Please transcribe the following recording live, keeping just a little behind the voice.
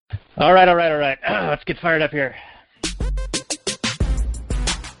All right. Let's get fired up here.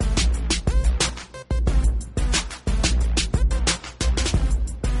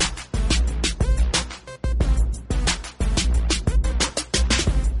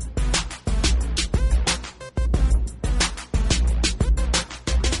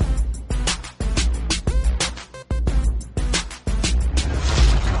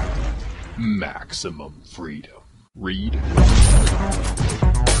 Maximum freedom. Read.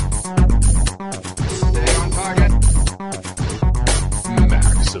 Stay on target.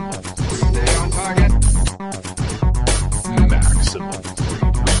 Maximum freedom. Stay on target. Maximum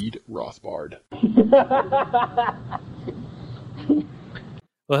freedom. Read Rothbard.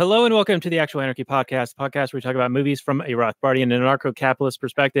 Well, hello and welcome to the Actual Anarchy Podcast, where we talk about movies from a Rothbardian and anarcho-capitalist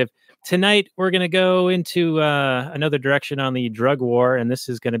perspective. Tonight, we're going to go into another direction on the drug war, and this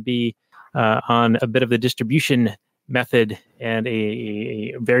is going to be on a bit of the distribution method and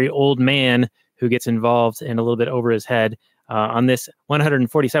a very old man who gets involved and a little bit over his head on this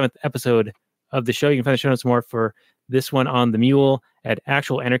 147th episode of the show. You can find the show notes more for this one on The Mule at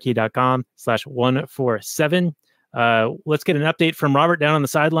actualanarchy.com/147. Let's get an update from Robert down on the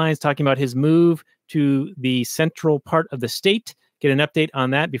sidelines talking about his move to the central part of the state. Get an update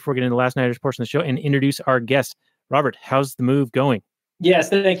on that before getting into the last night's portion of the show and introduce our guest. Robert, how's the move going? Yes,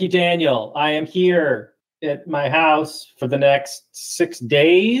 thank you, Daniel. I am here at my house for the next 6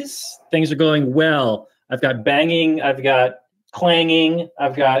 days. Things are going well. I've got banging, I've got clanging,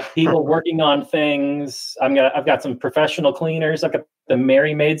 I've got people working on things. I've got some professional cleaners. I've got the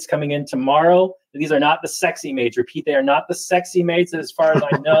Merry Maids coming in tomorrow. These are not the sexy maids. Repeat, they are not the sexy maids as far as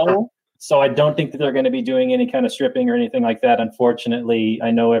I know. So I don't think that they're going to be doing any kind of stripping or anything like that. Unfortunately, I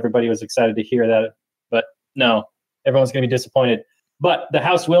know everybody was excited to hear that, but no, everyone's going to be disappointed. But the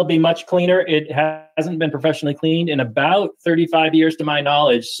house will be much cleaner. It hasn't been professionally cleaned in about 35 years to my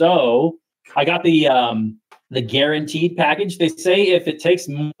knowledge. So I got the guaranteed package. They say if it takes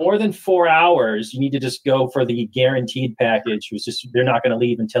more than 4 hours, you need to just go for the guaranteed package. Which is they're not going to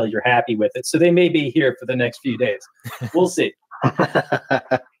leave until you're happy with it. So they may be here for the next few days. We'll see.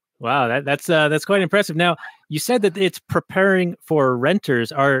 Wow, that's quite impressive. Now, you said that it's preparing for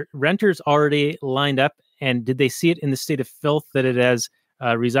renters. Are renters already lined up? And did they see it in the state of filth that it has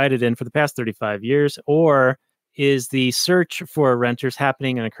resided in for the past 35 years? Or is the search for renters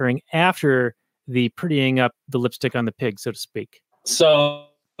happening and occurring after the prettying up the lipstick on the pig, so to speak? So,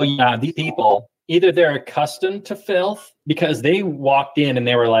 yeah, these people, either they're accustomed to filth because they walked in and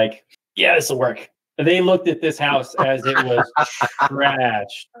they were like, yeah, this will work. They looked at this house as it was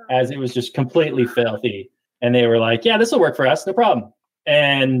trashed, as it was just completely filthy. And they were like, yeah, this will work for us. No problem.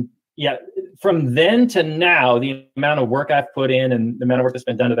 And yeah, from then to now, the amount of work I've put in and the amount of work that's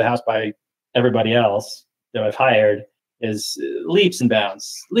been done to the house by everybody else that I've hired is leaps and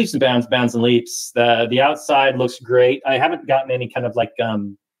bounds, bounds and leaps. The outside looks great. I haven't gotten any kind of like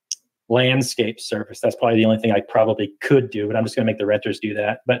landscape surface. That's probably the only thing I probably could do, but I'm just going to make the renters do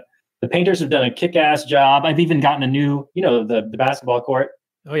that. But the painters have done a kick-ass job. I've even gotten a new, the basketball court.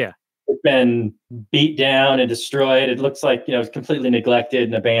 Oh, yeah. It's been beat down and destroyed. It looks like, it's completely neglected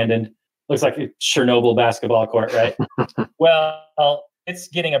and abandoned. Looks like a Chernobyl basketball court, right? Well, it's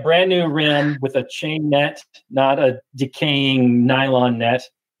getting a brand new rim with a chain net, not a decaying nylon net,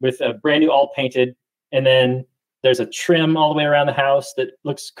 with a brand new all painted. And then there's a trim all the way around the house that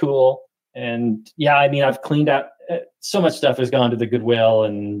looks cool. And yeah, I mean, I've cleaned out so much stuff has gone to the Goodwill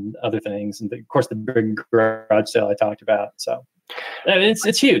and other things. And of course, the big garage sale I talked about. So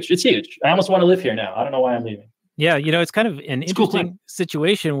it's huge. It's huge. I almost want to live here now. I don't know why I'm leaving. Yeah, it's kind of an interesting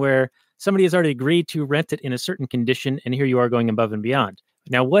situation where somebody has already agreed to rent it in a certain condition, and here you are going above and beyond.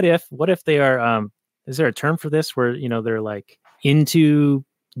 Now, what if they are, is there a term for this where, they're like into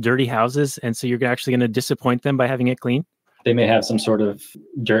dirty houses, and so you're actually going to disappoint them by having it clean? They may have some sort of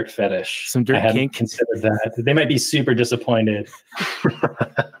dirt fetish. Some dirt I kink. haven't considered that. They might be super disappointed.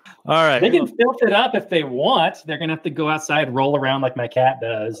 All right. They can filth it up if they want. They're going to have to go outside, roll around like my cat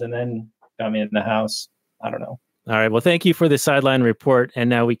does, and then come in the house. I don't know. All right. Well, thank you for the sideline report.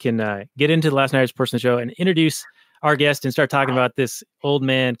 And now we can get into the last night's portion of the show and introduce our guest and start talking about this old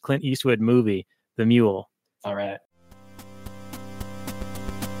man Clint Eastwood movie, The Mule. All right.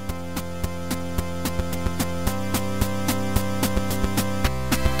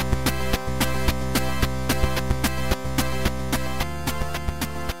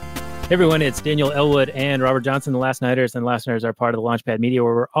 Hey everyone, it's Daniel Elwood and Robert Johnson, the Last Nighters, and the Last Nighters are part of the Launchpad Media,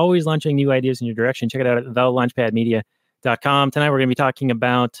 where we're always launching new ideas in your direction. Check it out at thelaunchpadmedia.com. Tonight we're going to be talking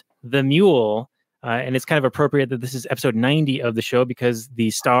about The Mule, and it's kind of appropriate that this is episode 90 of the show because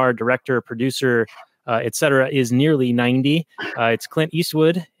the star, director, producer, etc., is nearly 90. It's Clint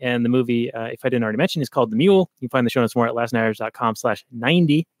Eastwood, and the movie, if I didn't already mention, is called The Mule. You can find the show notes more at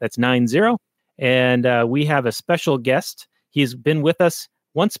lastnighters.com/90. That's 90. And we have a special guest. He's been with us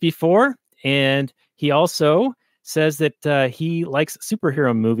once before, and he also says that he likes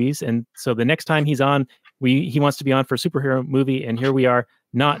superhero movies. And so the next time he's on, he wants to be on for a superhero movie, and here we are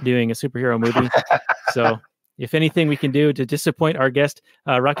not doing a superhero movie. So if anything we can do to disappoint our guest,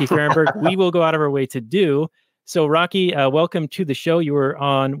 Rocky Fahrenberg, we will go out of our way to do. So Rocky, welcome to the show. You were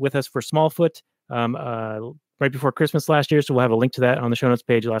on with us for Smallfoot right before Christmas last year. So we'll have a link to that on the show notes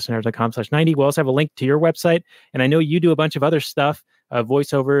page, lastnighters.com/90. We'll also have a link to your website. And I know you do a bunch of other stuff,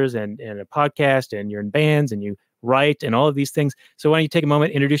 voiceovers and a podcast, and you're in bands and you write and all of these things. So why don't you take a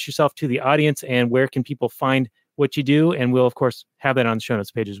moment, introduce yourself to the audience, and where can people find what you do? And we'll, of course, have that on the show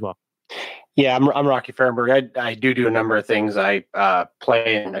notes page as well. Yeah, I'm Rocky Fahrenberg. I do a number of things. I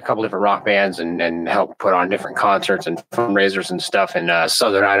play in a couple different rock bands and help put on different concerts and fundraisers and stuff in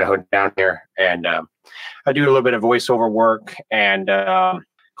Southern Idaho down here. And I do a little bit of voiceover work and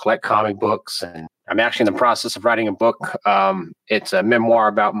collect comic books. And I'm actually in the process of writing a book. It's a memoir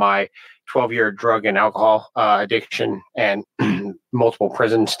about my 12-year drug and alcohol addiction and multiple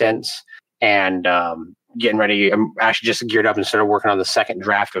prison stints. And getting ready. I'm actually just geared up and started working on the second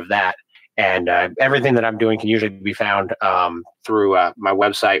draft of that. And everything that I'm doing can usually be found through my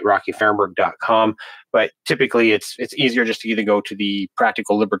website, rockyfahrenberg.com. But typically, it's easier just to either go to the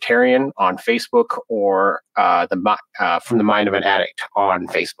Practical Libertarian on Facebook or From the Mind of an Addict on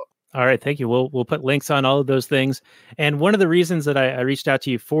Facebook. All right, thank you. We'll put links on all of those things. And one of the reasons that I reached out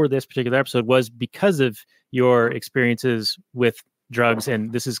to you for this particular episode was because of your experiences with drugs.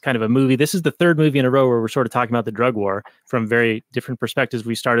 And this is kind of a movie. This is the third movie in a row where we're sort of talking about the drug war from very different perspectives.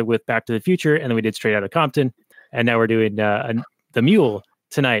 We started with Back to the Future, and then we did Straight Outta Compton, and now we're doing The Mule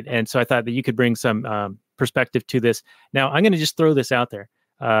tonight. And so I thought that you could bring some perspective to this. Now, I'm going to just throw this out there.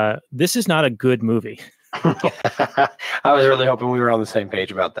 This is not a good movie. I was really hoping we were on the same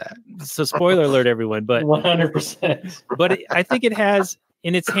page about that. So spoiler alert, everyone. But 100%. But I think it has,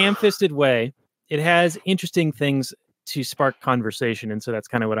 in its ham-fisted way, it has interesting things to spark conversation. And so that's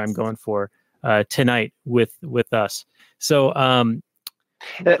kind of what I'm going for tonight with us. So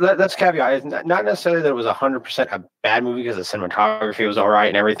let's caveat. It's not necessarily that it was 100% a bad movie because the cinematography was all right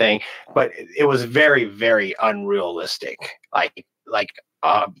and everything, but it was very, very unrealistic. Like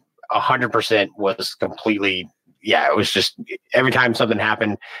 100% was completely, it was just, every time something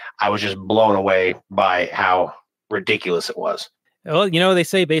happened, I was just blown away by how ridiculous it was. Well, they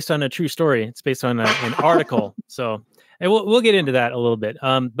say based on a true story. It's based on an article. So, and we'll get into that a little bit.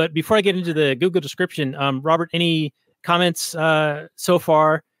 But before I get into the Google description, Robert, any comments so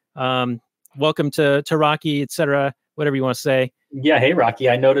far? Welcome to Rocky, etc. Whatever you want to say. Yeah, hey Rocky.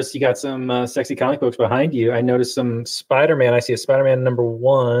 I noticed you got some sexy comic books behind you. I noticed some Spider-Man. I see a Spider-Man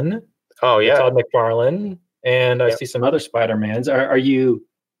 #1. Oh yeah, Todd McFarlane, and I see some other Spider-Mans. Are you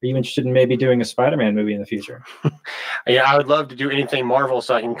interested in maybe doing a Spider-Man movie in the future? Yeah, I would love to do anything Marvel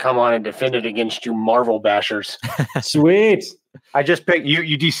so I can come on and defend it against you Marvel bashers. Sweet. I just picked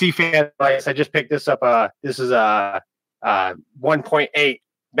you DC fans. I just picked this up. This is 1.8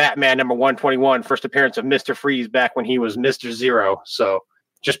 Batman #121, first appearance of Mr. Freeze back when he was Mr. Zero. So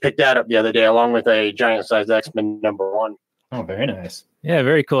just picked that up the other day along with a giant-sized X-Men #1. Oh, very nice. Yeah,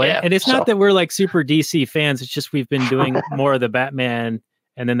 very cool. Yeah, and it's not that we're like super DC fans. It's just we've been doing more of the Batman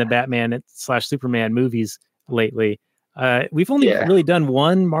and then the Batman / Superman movies lately. We've only really done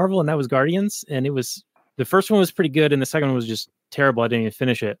one Marvel, and that was Guardians. And the first one was pretty good, and the second one was just terrible. I didn't even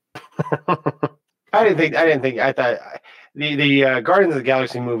finish it. I thought the Guardians of the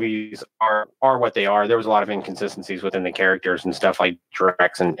Galaxy movies are what they are. There was a lot of inconsistencies within the characters and stuff like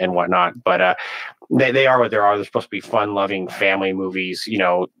Drax and whatnot, but they are what they are. They're supposed to be fun-loving family movies,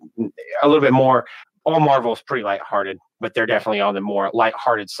 a little bit more. All Marvel is pretty lighthearted, but they're definitely on the more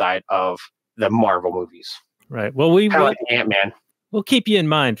lighthearted side of the Marvel movies. Right. Well, we will, like Ant-Man. We'll keep you in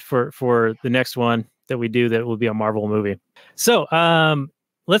mind for the next one that we do that will be a Marvel movie. So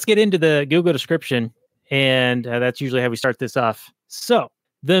let's get into the Google description, and that's usually how we start this off. So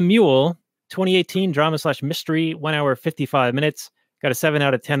The Mule, 2018 drama / mystery, 1 hour, 55 minutes. Got a 7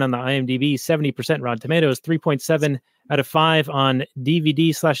 out of 10 on the IMDb, 70% Rotten Tomatoes, 3.7 out of 5 on DVD /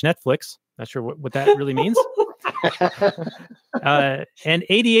 Netflix. Not sure what that really means. And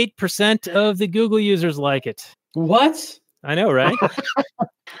 88% of the Google users like it. What? I know, right?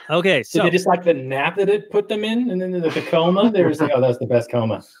 Okay, so did they just like the nap that it put them in, and then the coma? They were just like, "Oh, that's the best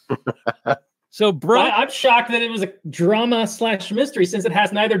coma." So, bro, I'm shocked that it was a drama / mystery since it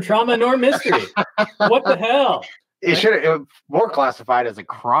has neither drama nor mystery. What the hell? It should have more classified as a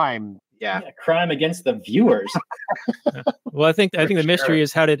crime. Yeah. crime against the viewers. Well, I think the sure. mystery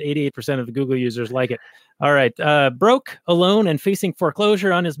is how did 88% of the Google users like it? All right. Broke, alone, and facing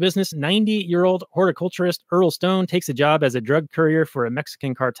foreclosure on his business, 90-year-old horticulturist Earl Stone takes a job as a drug courier for a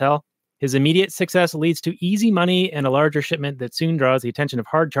Mexican cartel. His immediate success leads to easy money and a larger shipment that soon draws the attention of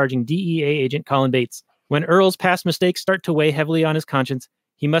hard-charging DEA agent Colin Bates. When Earl's past mistakes start to weigh heavily on his conscience,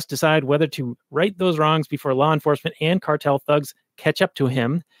 he must decide whether to right those wrongs before law enforcement and cartel thugs catch up to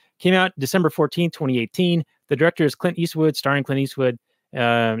him. Came out December 14, 2018. The director is Clint Eastwood, starring Clint Eastwood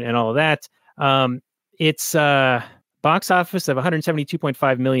and all of that. It's box office of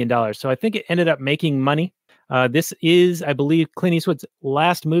 $172.5 million. So I think it ended up making money. This is, I believe, Clint Eastwood's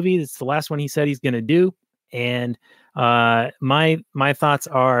last movie. It's the last one he said he's going to do. And my thoughts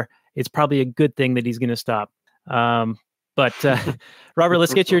are it's probably a good thing that he's going to stop. But Robert,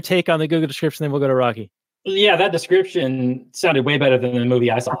 let's get your take on the Google description, then we'll go to Rocky. Yeah, that description sounded way better than the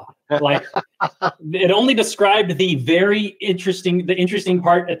movie I saw. Like, it only described the interesting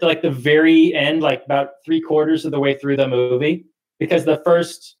part at the very end, like about 3/4 of the way through the movie, because the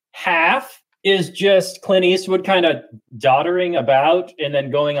first half is just Clint Eastwood kind of doddering about and then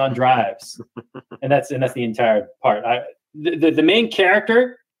going on drives, and that's the entire part. The main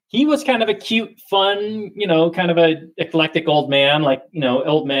character, he was kind of a cute, fun, kind of a eclectic old man, like,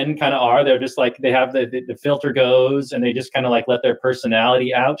 old men kind of are. They're just like, they have the filter goes and they just kind of like let their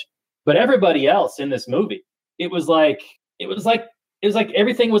personality out. But everybody else in this movie, it was like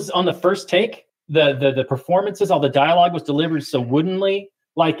everything was on the first take. The performances, all the dialogue was delivered so woodenly.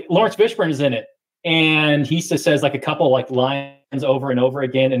 Like Lawrence Fishburne is in it, and he says like a couple like lines over and over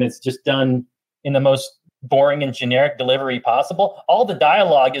again, and it's just done in the most boring and generic delivery possible. All the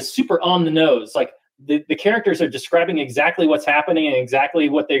dialogue is super on the nose. Like the characters are describing exactly what's happening and exactly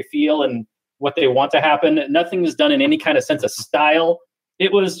what they feel and what they want to happen. Nothing is done in any kind of sense of style.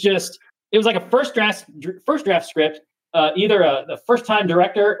 It was like a first draft script, either a first time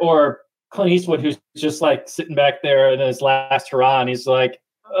director or Clint Eastwood, who's just like sitting back there in his last hurrah, and he's like,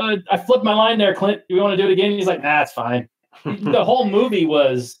 I flipped my line there, Clint. Do we want to do it again? He's like, nah, it's fine. The whole movie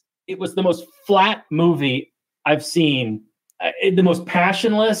was the most flat movie I've seen. The most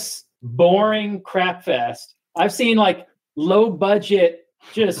passionless, boring crap fest. I've seen like low budget,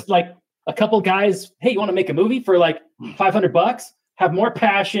 just like a couple guys, hey, you want to make a movie for like $500? Have more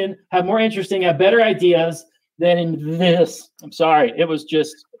passion, have more interesting, have better ideas than in this. I'm sorry. It was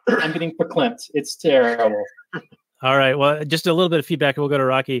just, I'm getting verklempt. It's terrible. All right. Well, just a little bit of feedback, and we'll go to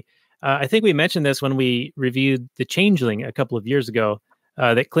Rocky. I think we mentioned this when we reviewed The Changeling a couple of years ago,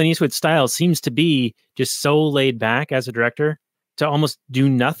 that Clint Eastwood's style seems to be just so laid back as a director to almost do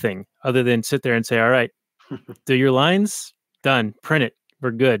nothing other than sit there and say, all right, do your lines, done, print it,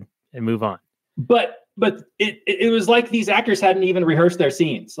 we're good, and move on. But it was like these actors hadn't even rehearsed their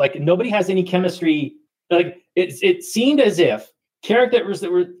scenes. Like nobody has any chemistry. Like it seemed as if characters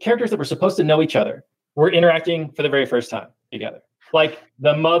that were supposed to know each other were interacting for the very first time together. Like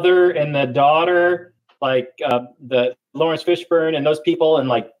the mother and the daughter, like the Lawrence Fishburne and those people, and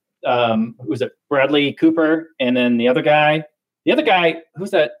like who was it? Bradley Cooper, and then the other guy.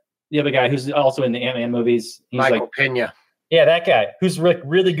 Who's that? The other guy who's also in the Ant-Man movies. He's Michael like, Pena. Yeah, that guy who's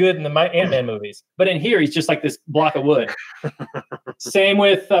really good in the Ant-Man movies. But in here, he's just like this block of wood. Same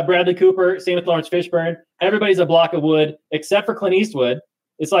with Bradley Cooper. Same with Lawrence Fishburne. Everybody's a block of wood except for Clint Eastwood.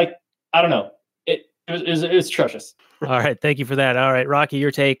 It's like, I don't know. It's atrocious. All right. Thank you for that. All right, Rocky,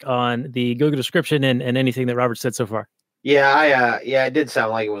 your take on the Google description and anything that Robert said so far. Yeah, it did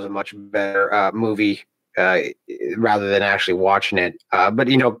sound like it was a much better movie rather than actually watching it. But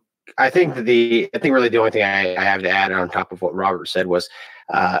I think really the only thing I have to add on top of what Robert said was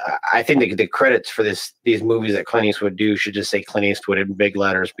I think the credits for these movies that Clint Eastwood do should just say Clint Eastwood in big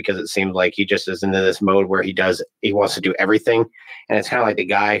letters, because it seems like he just is into this mode where he wants to do everything. And it's kind of like the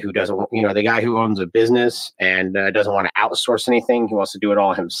guy who doesn't, the guy who owns a business and doesn't want to outsource anything. He wants to do it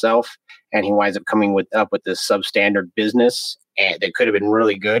all himself. And he winds up coming up with this substandard business and that could have been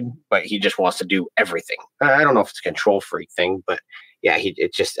really good, but he just wants to do everything. I don't know if it's a control freak thing, but yeah,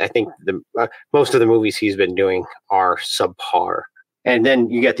 I think most of the movies he's been doing are subpar. And then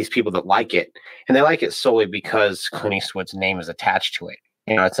you get these people that like it, and they like it solely because Clint Eastwood's name is attached to it.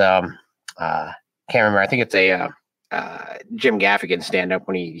 It's can't remember. I think it's a Jim Gaffigan stand up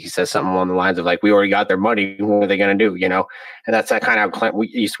when he says something along the lines of like, "We already got their money. What are they going to do?" And that's that kind of how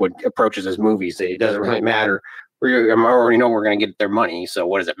Clint Eastwood approaches his movies. It doesn't really matter. I already know we're going to get their money, so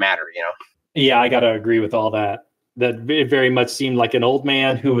what does it matter? Yeah, I got to agree with all that. That it very much seemed like an old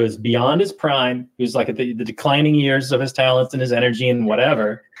man who is beyond his prime, who's like at the declining years of his talents and his energy and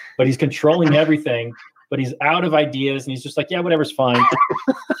whatever, but he's controlling everything. but he's out of ideas, and he's just like, yeah, whatever's fine.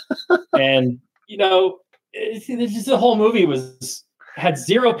 And it's just the whole movie had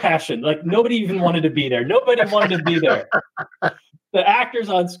zero passion. Like nobody even wanted to be there. Nobody wanted to be there. The actors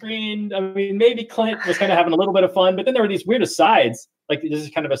on screen, I mean, maybe Clint was kind of having a little bit of fun, but then there were these weird asides. Like this is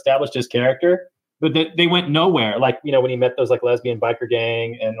kind of established his character, but they went nowhere. Like, when he met those like lesbian biker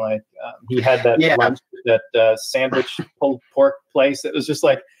gang, and like he had that lunch, that sandwich pulled pork place. It was just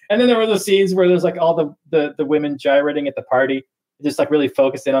like, and then there were those scenes where there's like all the women gyrating at the party, just like really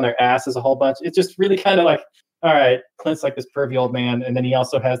focused in on their asses a whole bunch. It's just really kind of like, all right, Clint's like this pervy old man, and then he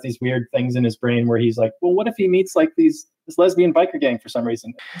also has these weird things in his brain where he's like, well, what if he meets like this lesbian biker gang for some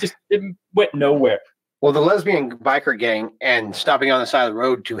reason? It went nowhere. Well, the lesbian biker gang and stopping on the side of the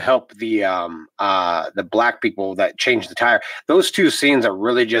road to help the black people that changed the tire. Those two scenes are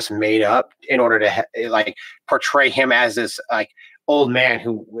really just made up in order to like portray him as this like old man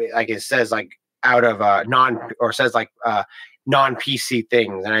who, like it says, like out of non-PC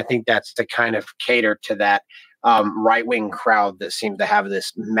things. And I think that's to kind of cater to that right-wing crowd that seems to have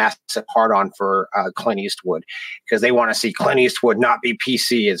this massive hard-on for Clint Eastwood, because they want to see Clint Eastwood not be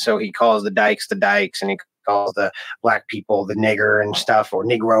PC, and so he calls the dykes, and he calls the black people the nigger and stuff, or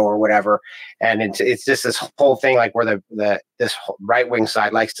negro or whatever. And it's just this whole thing, like where this right-wing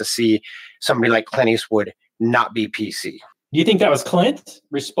side likes to see somebody like Clint Eastwood not be PC. Do you think that was Clint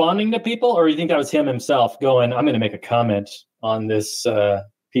responding to people, or do you think that was him himself going, I'm going to make a comment on this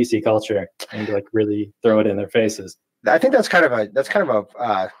PC culture and like really throw it in their faces? I think that's kind of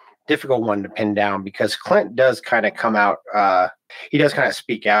a difficult one to pin down, because Clint does kind of come out. He does kind of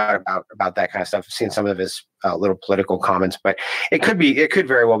speak out about that kind of stuff. I've seen some of his little political comments, but it could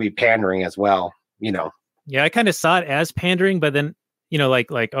very well be pandering as well. Yeah, I kind of saw it as pandering, but then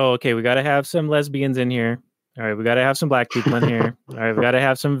like oh, okay, we got to have some lesbians in here. All right, we got to have some black people in here. All right, we got to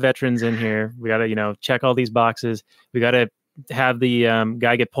have some veterans in here. We got to check all these boxes. We got to have the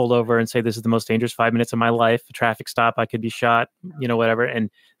guy get pulled over and say, this is the most dangerous 5 minutes of my life, a traffic stop, I could be shot, whatever. And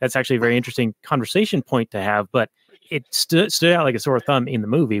that's actually a very interesting conversation point to have, but it stood out like a sore thumb in the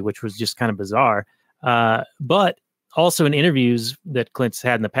movie, which was just kind of bizarre. But also in interviews that Clint's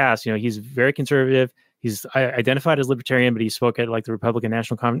had in the past, he's very conservative. He's identified as libertarian, but he spoke at like the Republican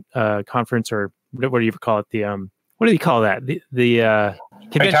National Conference, or what do you call it? What do you call that? The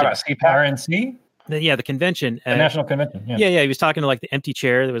convention. Are you talking about CPRNC? The convention. The National Convention. Yeah. He was talking to like the empty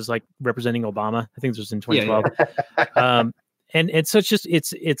chair that was like representing Obama. I think this was in 2012. And so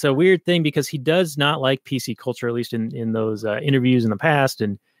it's a weird thing, because he does not like PC culture, at least in those interviews in the past.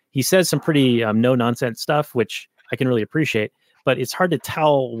 And he says some pretty no nonsense stuff, which I can really appreciate, but it's hard to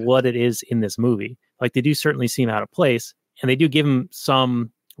tell what it is in this movie. Like they do certainly seem out of place, and they do give him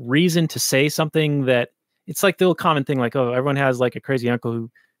some reason to say something that it's like the old common thing, like, oh, everyone has like a crazy uncle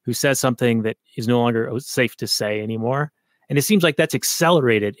who says something that is no longer safe to say anymore. And it seems like that's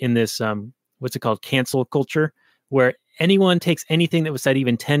accelerated in this, what's it called? Cancel culture, where anyone takes anything that was said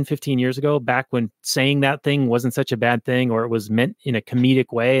even 10, 15 years ago, back when saying that thing wasn't such a bad thing, or it was meant in a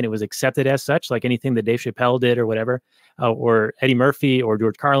comedic way and it was accepted as such, like anything that Dave Chappelle did or whatever, or Eddie Murphy or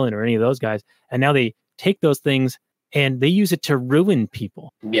George Carlin or any of those guys. And now they take those things and they use it to ruin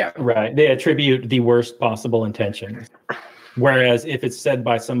people. Yeah, right. They attribute the worst possible intentions. Whereas if it's said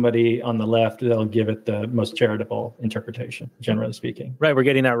by somebody on the left, they'll give it the most charitable interpretation, generally speaking. Right. We're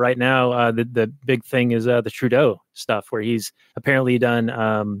getting that right now. The big thing is the Trudeau stuff, where he's apparently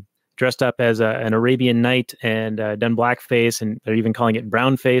done dressed up as an Arabian Night and done blackface, and they're even calling it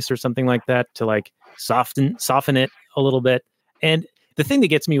brownface or something like that to like soften it a little bit. And the thing that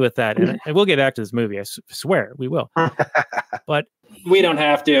gets me with that, and we'll get back to this movie, I swear we will, but we don't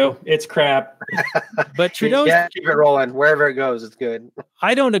have to. It's crap. But Trudeau's... Yeah, keep it rolling. Wherever it goes, it's good.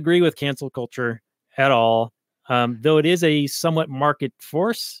 I don't agree with cancel culture at all, though it is a somewhat market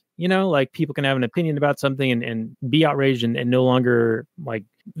force. Like people can have an opinion about something and be outraged and no longer like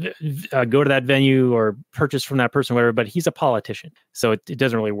go to that venue or purchase from that person, whatever. But he's a politician, so it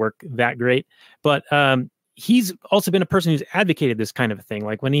doesn't really work that great. But he's also been a person who's advocated this kind of a thing.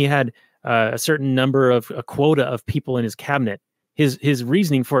 Like when he had a certain number of a quota of people in his cabinet, his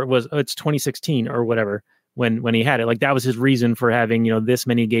reasoning for it was, oh, it's 2016 or whatever, when he had it. Like that was his reason for having, this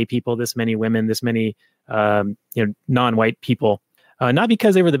many gay people, this many women, this many, non-white people, not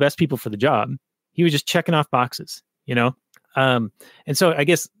because they were the best people for the job. He was just checking off boxes, And so I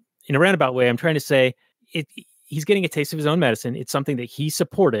guess in a roundabout way, I'm trying to say he's getting a taste of his own medicine. It's something that he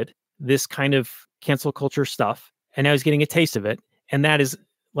supported, this kind of cancel culture stuff. And now he's getting a taste of it. And that is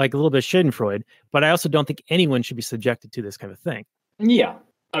like a little bit of Schadenfreude, but I also don't think anyone should be subjected to this kind of thing. Yeah.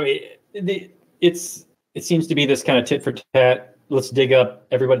 I mean, it seems to be this kind of tit for tat let's dig up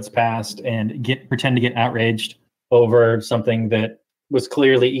everybody's past and pretend to get outraged over something that was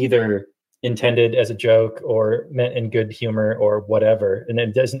clearly either intended as a joke or meant in good humor or whatever, and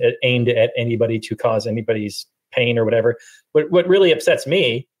it doesn't aimed at anybody to cause anybody's pain or whatever. What really upsets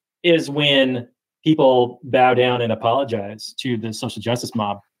me is when people bow down and apologize to the social justice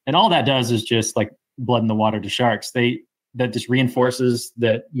mob, and all that does is just like blood in the water to sharks. That just reinforces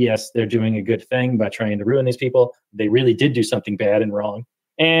that, yes, they're doing a good thing by trying to ruin these people. They really did do something bad and wrong,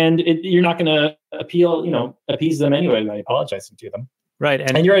 and you're not going to appease them anyway by apologizing to them. Right.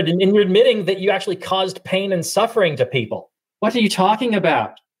 And you're admitting that you actually caused pain and suffering to people. What are you talking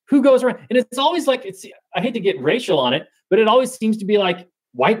about? Who goes around? And it's always like, I hate to get racial on it, but it always seems to be like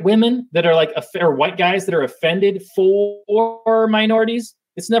white women that are like, or white guys that are offended for minorities.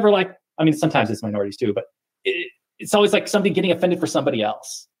 It's never like, I mean, sometimes it's minorities too, but it's always like somebody getting offended for somebody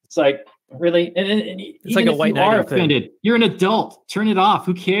else. It's like, really? And it's like a white knight offended. You're an adult. Turn it off.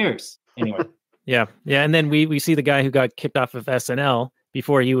 Who cares? Anyway. Yeah. And then we see the guy who got kicked off of SNL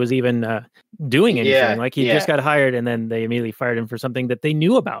before he was even doing anything. Yeah, like he just got hired, and then they immediately fired him for something that they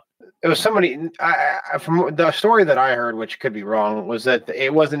knew about. It was somebody from the story that I heard, which could be wrong, was that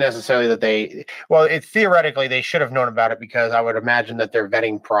it wasn't necessarily that theoretically they should have known about it, because I would imagine that their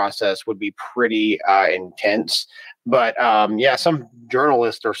vetting process would be pretty intense. But some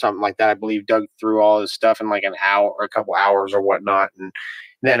journalist or something like that, I believe, dug through all this stuff in like an hour or a couple hours or whatnot. And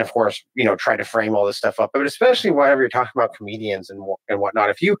then, of course, try to frame all this stuff up. But especially whenever you're talking about comedians and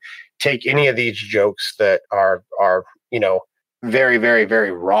whatnot, if you take any of these jokes that are very, very,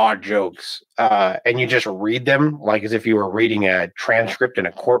 very raw jokes, and you just read them like as if you were reading a transcript in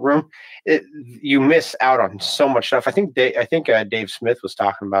a courtroom, you miss out on so much stuff. I think Dave Smith was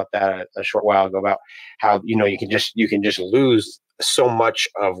talking about that a short while ago, about how you can just lose so much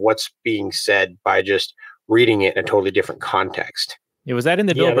of what's being said by just reading it in a totally different context. Yeah, was that in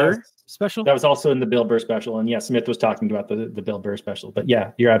the Bill Burr special? That was also in the Bill Burr special. And yeah, Smith was talking about the Bill Burr special. But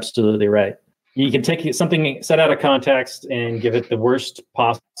yeah, you're absolutely right. You can take something set out of context and give it the worst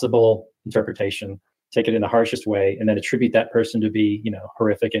possible interpretation, take it in the harshest way, and then attribute that person to be,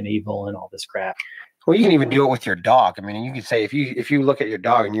 horrific and evil and all this crap. Well, you can even do it with your dog. I mean, you can say, if you look at your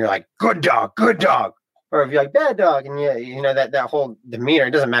dog and you're like, good dog, or if you're like, bad dog, and that whole demeanor,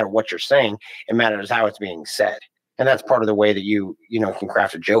 it doesn't matter what you're saying. It matters how it's being said. And that's part of the way that you can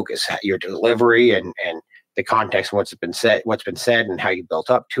craft a joke, is your delivery and the context of what's been said and how you built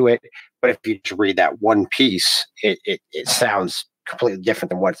up to it. But if you just read that one piece, it sounds completely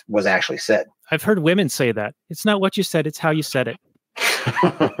different than what was actually said. I've heard women say that. It's not what you said, it's how you said it.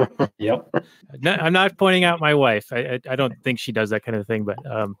 Yep. No, I'm not pointing out my wife. I don't think she does that kind of thing, but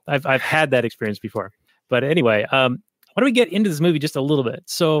I've had that experience before. But anyway, why don't we get into this movie just a little bit?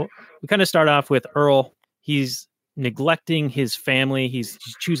 So we kind of start off with Earl. He's neglecting his family. He's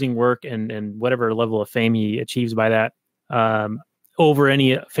choosing work and whatever level of fame he achieves by that over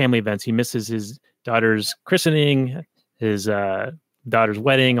any family events. He misses his daughter's christening, his daughter's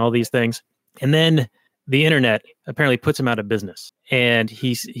wedding, all these things. And then the internet apparently puts him out of business. And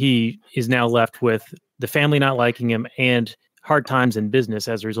he is now left with the family not liking him and hard times in business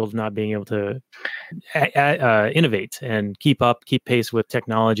as a result of not being able to innovate and keep pace with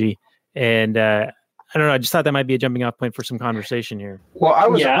technology. And I don't know. I just thought that might be a jumping off point for some conversation here. Well,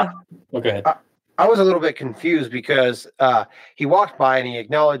 Go ahead. I was a little bit confused because he walked by and he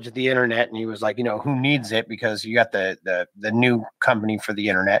acknowledged the internet and he was like, who needs it, because you got the new company for the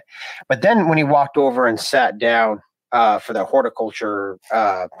internet. But then when he walked over and sat down for the horticulture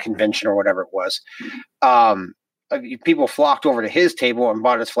convention or whatever it was, people flocked over to his table and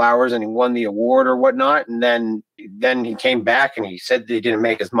bought his flowers, and he won the award or whatnot. And then he came back and he said that he didn't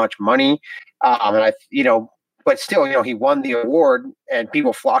make as much money. But still, he won the award and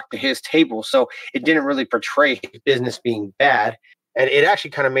people flocked to his table. So it didn't really portray his business being bad. And it actually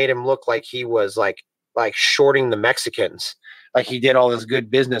kind of made him look like he was like shorting the Mexicans. Like he did all this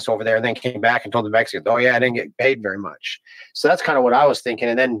good business over there and then came back and told the Mexicans, oh yeah, I didn't get paid very much. So that's kind of what I was thinking.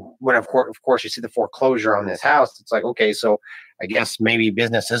 And then when, of course, you see the foreclosure on this house, it's like, okay, so I guess maybe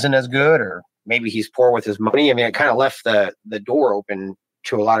business isn't as good, or maybe he's poor with his money. I mean, it kind of left the door open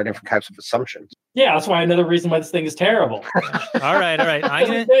to a lot of different types of assumptions. Yeah, that's why another reason why this thing is terrible. All right.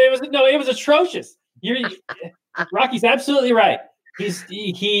 It was atrocious. Rocky's absolutely right.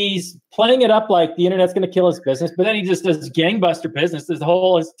 He's playing it up like the internet's going to kill his business, but then he just does gangbuster business. His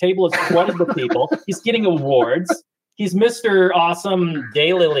table is flooded with people. He's getting awards. He's Mr. Awesome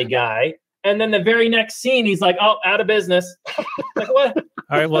Daylily guy. And then the very next scene, he's like, oh, out of business. Like, what?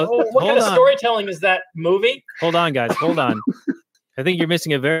 All right. Well, what kind of storytelling is that movie? Hold on, guys. Hold on. I think you're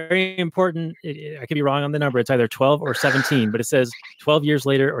missing a very important. I could be wrong on the number. It's either 12 or 17, but it says 12 years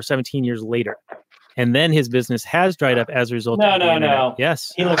later or 17 years later. And then his business has dried up as a result. No, of the no, internet. no.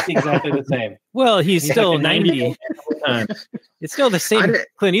 Yes. He looks exactly the same. Well, he's still like a 90. It's still the same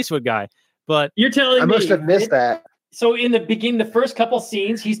Clint Eastwood guy. But You're telling me I must have missed that. So in the beginning, the first couple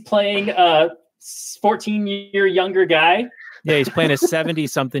scenes, he's playing a 14-year younger guy. yeah, he's playing a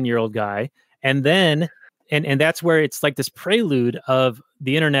 70-something-year-old guy. And then, and that's where it's like this prelude of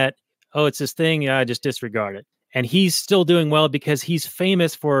the internet. Oh, it's this thing. Just disregard it. And he's still doing well because he's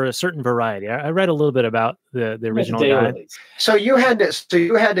famous for a certain variety. I read a little bit about the original guy. So you had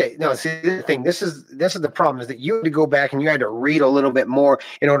to. No, see the thing. This is the problem is that you had to go back and you had to read a little bit more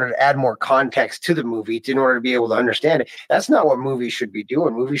in order to add more context to the movie in order to be able to understand it. That's not what movies should be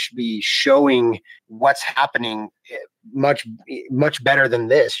doing. Movies should be showing what's happening much better than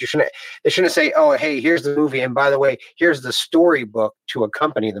this. They shouldn't say, oh, hey, here's the movie, and by the way, here's the storybook to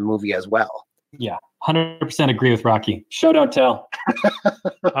accompany the movie as well. Yeah, 100% agree with Rocky. Show, don't tell.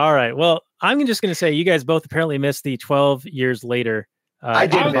 All right. Well, I'm just going to say you guys both apparently missed the 12 years later. I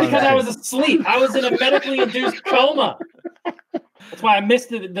did because I was asleep. I was in a medically induced coma. That's why I missed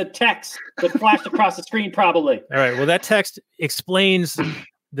the text that flashed across the screen, probably. All right. Well, that text explains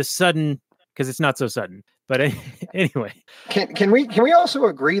the sudden, because it's not so sudden. But anyway, can we also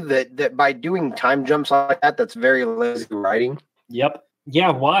agree that by doing time jumps like that's very lazy writing? Yep.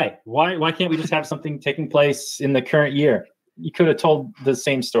 Yeah. Why can't we just have something taking place in the current year? You could have told the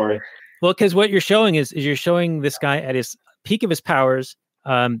same story. Well, because what you're showing is you're showing this guy at his peak of his powers,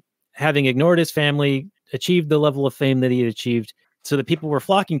 having ignored his family, achieved the level of fame that he had achieved, so that people were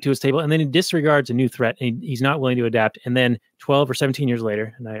flocking to his table, and then he disregards a new threat, and he's not willing to adapt. And then 12 or 17 years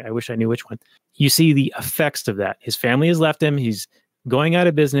later, and I wish I knew which one, you see the effects of that. His family has left him. He's going out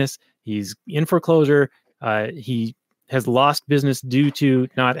of business. He's in foreclosure. He has lost business due to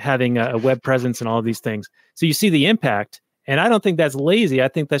not having a web presence and all of these things. So you see the impact. And I don't think that's lazy. I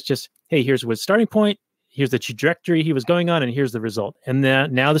think that's just, hey, here's what's starting point. Here's the trajectory he was going on, and here's the result. And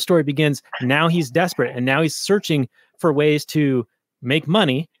then now the story begins. Now he's desperate, and now he's searching for ways to make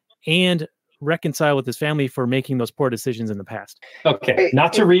money and reconcile with his family for making those poor decisions in the past. Okay,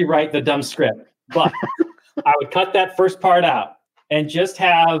 not to rewrite the dumb script, but I would cut that first part out and just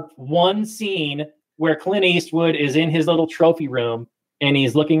have one scene where Clint Eastwood is in his little trophy room and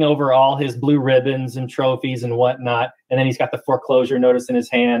he's looking over all his blue ribbons and trophies and whatnot. And then he's got the foreclosure notice in his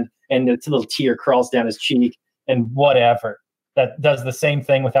hand and a little tear crawls down his cheek and whatever. That does the same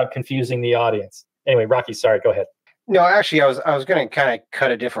thing without confusing the audience. Anyway, Rocky, sorry, go ahead. No, actually, I was going to kind of cut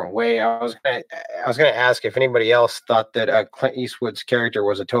a different way. I was going to ask if anybody else thought that Clint Eastwood's character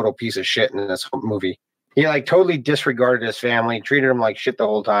was a total piece of shit in this whole movie. He totally disregarded his family, treated him like shit the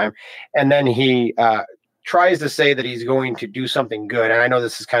whole time, and then he tries to say that he's going to do something good. And I know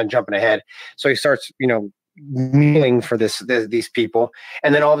this is kind of jumping ahead, so he starts, kneeling for these people,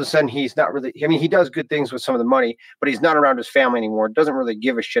 and then all of a sudden he's not really. I mean, he does good things with some of the money, but he's not around his family anymore. Doesn't really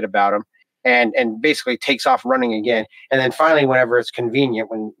give a shit about him. And basically takes off running again. And then finally, whenever it's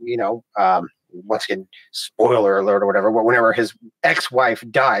convenient, when, once again, spoiler alert or whatever, but whenever his ex-wife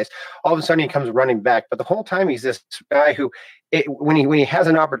dies, all of a sudden he comes running back. But the whole time he's this guy who, when he has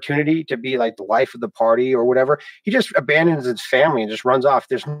an opportunity to be like the life of the party or whatever, he just abandons his family and just runs off.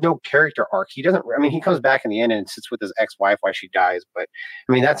 There's no character arc. He comes back in the end and sits with his ex-wife while she dies. But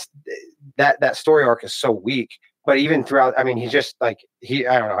I mean, that story arc is so weak. But even throughout, I mean, he's just like,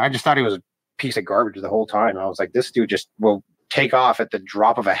 I don't know. I just thought he was a piece of garbage the whole time. I was like, this dude just will take off at the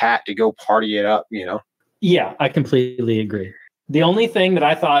drop of a hat to go party it up, Yeah, I completely agree. The only thing that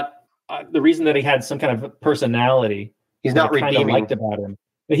I thought, the reason that he had some kind of personality, he's not redeeming. Liked about him.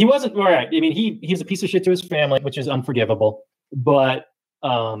 But he wasn't all right. I mean, he's a piece of shit to his family, which is unforgivable. But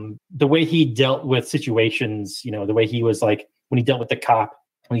the way he dealt with situations, the way he was like when he dealt with the cop,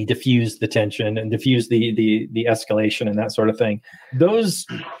 when he diffused the tension and diffused the escalation and that sort of thing. Those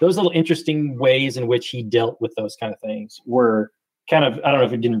little interesting ways in which he dealt with those kind of things were kind of, I don't know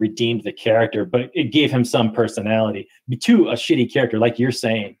if it didn't redeem the character, but it gave him some personality to a shitty character, like you're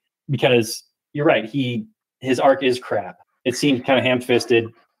saying, because you're right. His arc is crap. It seemed kind of ham-fisted,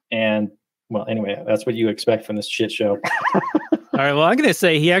 and well, anyway, that's what you expect from this shit show. All right. Well, I'm going to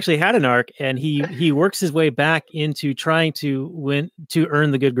say he actually had an arc, and he works his way back into trying to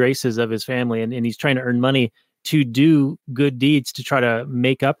earn the good graces of his family, and he's trying to earn money to do good deeds to try to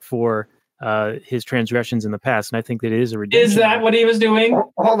make up for his transgressions in the past. And I think that it is a redemption. Is that what he was doing?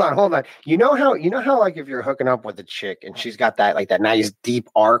 Hold on. You know how like if you're hooking up with a chick and she's got that nice deep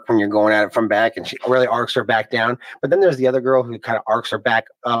arc when you're going at it from back, and she really arcs her back down, but then there's the other girl who kind of arcs her back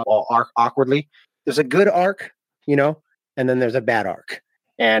all awkwardly. There's a good arc, and then there's a bad arc.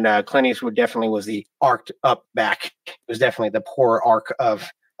 And Clint Eastwood definitely was the arced up back. It was definitely the poor arc of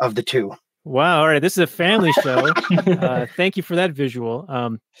the two. Wow. All right. This is a family show. Thank you for that visual.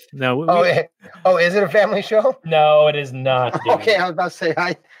 No. Is it a family show? No, it is not. Dude. Okay, I was about to say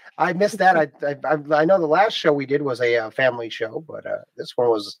I missed that. I know the last show we did was a family show, but this one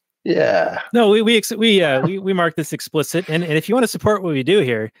was No, we marked this explicit, and if you want to support what we do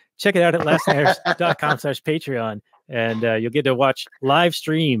here, check it out at lastnighters.com/Patreon, and you'll get to watch live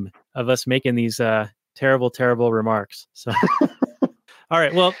stream of us making these terrible remarks. So, all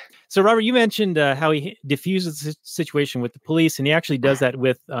right, well. So, Robert, you mentioned how he diffuses the situation with the police, and he actually does that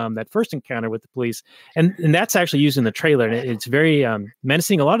with that first encounter with the police, and that's actually used in the trailer, and it's very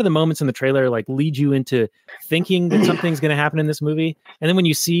menacing. A lot of the moments in the trailer like lead you into thinking that something's going to happen in this movie, and then when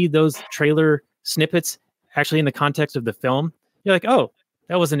you see those trailer snippets actually in the context of the film, you're like, oh,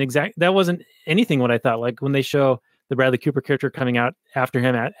 that wasn't anything what I thought. Like when they show the Bradley Cooper character coming out after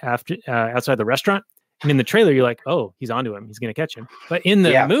him outside the restaurant. And in the trailer, you're like, "Oh, he's onto him. He's going to catch him." But in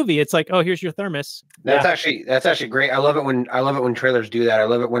the movie, it's like, "Oh, here's your thermos." That's actually great. I love it when trailers do that. I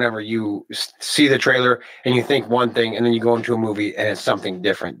love it whenever you see the trailer and you think one thing, and then you go into a movie and it's something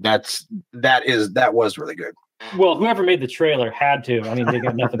different. That was really good. Well, whoever made the trailer had to. I mean, they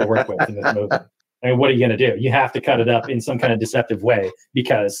got nothing to work with in this movie. I mean, what are you going to do? You have to cut it up in some kind of deceptive way,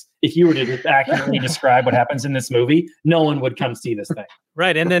 because if you were to accurately describe what happens in this movie, no one would come see this thing.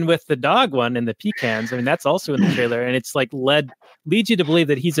 Right. And then with the dog one and the pecans, I mean, that's also in the trailer, and it's like leads you to believe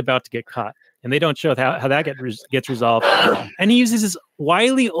that he's about to get caught. And they don't show how that gets resolved. And he uses his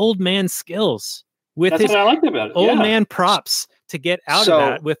wily old man skills with That's his what I liked about it. old man props to get out of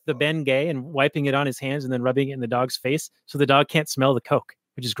that, with the Bengay and wiping it on his hands and then rubbing it in the dog's face so the dog can't smell the Coke,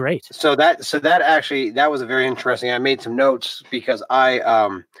 which is great. So that was a very interesting. I made some notes because I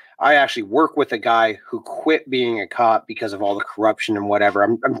actually work with a guy who quit being a cop because of all the corruption and whatever.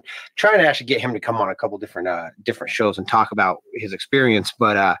 I'm trying to actually get him to come on a couple different shows and talk about his experience.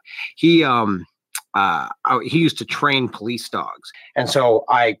 But he used to train police dogs, and so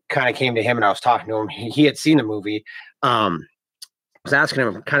I kind of came to him and I was talking to him. He had seen the movie. I was asking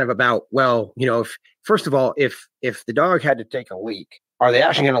him kind of about, well, first of all, if the dog had to take a leak, are they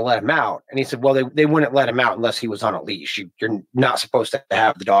actually going to let him out? And he said, well, they wouldn't let him out unless he was on a leash. You're not supposed to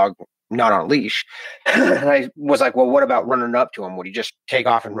have the dog not on a leash. And I was like, well, what about running up to him? Would he just take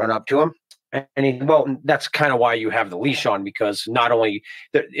off and run up to him? And he, well, that's kind of why you have the leash on, because not only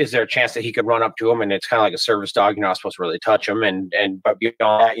is there a chance that he could run up to him, and it's kind of like a service dog, you're not supposed to really touch him. But beyond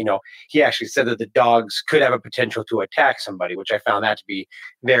that, he actually said that the dogs could have a potential to attack somebody, which I found that to be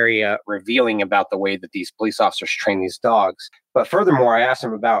very revealing about the way that these police officers train these dogs. But furthermore, I asked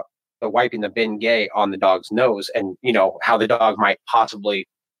him about the wiping the Bengay on the dog's nose, and how the dog might possibly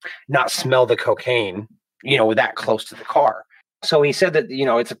not smell the cocaine, that close to the car. So he said that,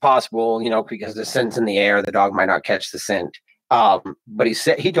 it's possible, because the scent's in the air, the dog might not catch the scent. But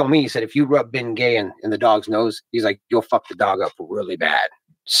he told me, if you rub Bengay in the dog's nose, he's like, you'll fuck the dog up really bad.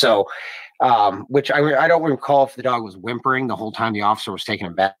 So, which I don't recall if the dog was whimpering the whole time the officer was taking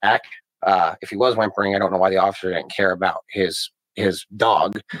him back. If he was whimpering, I don't know why the officer didn't care about his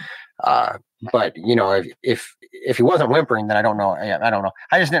dog. But if he wasn't whimpering, then I don't know. I don't know.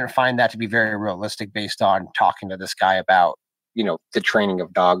 I just didn't find that to be very realistic based on talking to this guy about, the training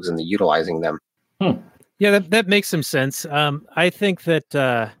of dogs and the utilizing them. Yeah, that makes some sense. I think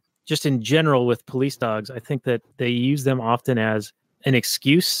that just in general with police dogs, I think that they use them often as an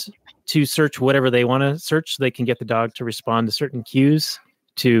excuse to search whatever they want to search. So they can get the dog to respond to certain cues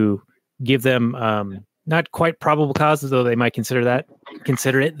to give them not quite probable causes, though they might consider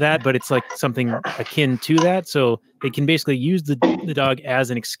it that, but it's like something akin to that. So they can basically use the dog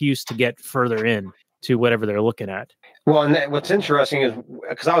as an excuse to get further in to whatever they're looking at. Well, and what's interesting is,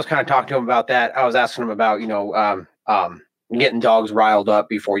 because I was kind of talking to him about that, I was asking him about, getting dogs riled up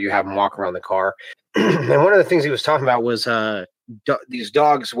before you have them walk around the car. And one of the things he was talking about was these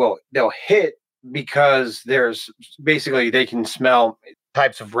dogs, they'll hit because they can smell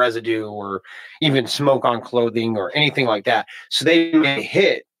types of residue or even smoke on clothing or anything like that. So they may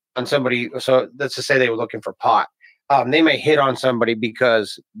hit on somebody. So let's just say they were looking for pot. They may hit on somebody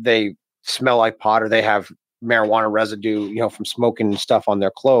because they smell like pot or they have marijuana residue, from smoking and stuff on their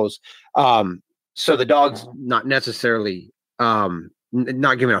clothes. So the dog's not necessarily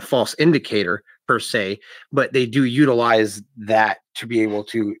not giving a false indicator per se, but they do utilize that to be able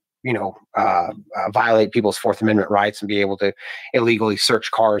to, violate people's Fourth Amendment rights and be able to illegally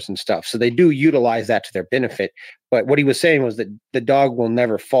search cars and stuff. So they do utilize that to their benefit. But what he was saying was that the dog will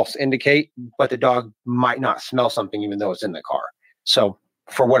never false indicate, but the dog might not smell something even though it's in the car. So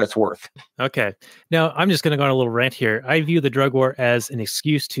for what it's worth. Okay. Now, I'm just going to go on a little rant here. I view the drug war as an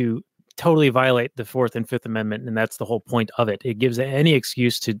excuse to totally violate the Fourth and Fifth Amendment, and that's the whole point of it. It gives any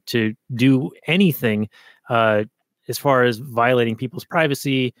excuse to do anything as far as violating people's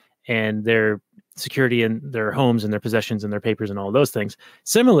privacy and their security in their homes and their possessions and their papers and all those things.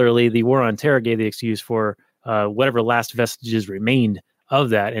 Similarly, the war on terror gave the excuse for whatever last vestiges remained of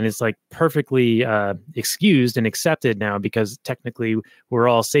that, and it's like perfectly excused and accepted now because technically we're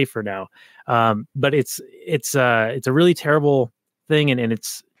all safer now. But it's a really terrible thing, and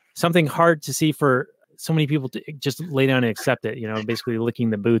it's something hard to see for so many people to just lay down and accept it. Basically licking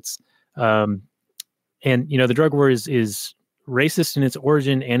the boots. And the drug war is racist in its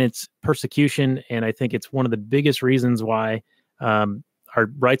origin and its persecution, and I think it's one of the biggest reasons why our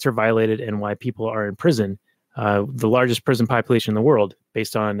rights are violated and why people are in prison. The largest prison population in the world,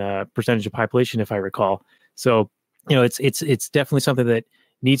 based on percentage of population, if I recall. So, it's definitely something that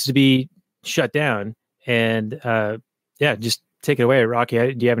needs to be shut down. And just take it away,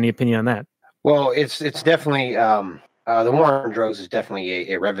 Rocky. Do you have any opinion on that? Well, it's definitely the war on drugs is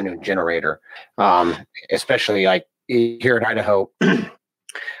definitely a revenue generator, especially like here in Idaho.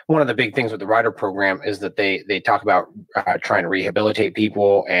 One of the big things with the Rider program is that they talk about trying to rehabilitate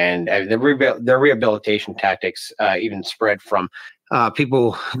people, and their rehabilitation tactics even spread from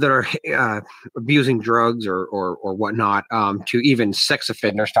people that are abusing drugs or whatnot to even sex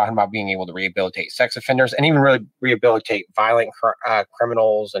offenders, talking about being able to rehabilitate sex offenders and even really rehabilitate violent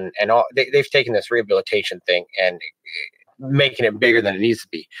criminals and all. They've taken this rehabilitation thing and making it bigger than it needs to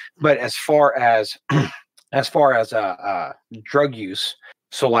be. But as far as drug use,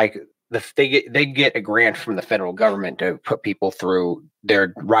 so like they get a grant from the federal government to put people through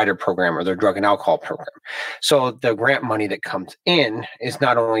their Rider program or their drug and alcohol program. So the grant money that comes in is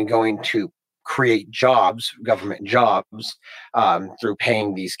not only going to create jobs, government jobs, through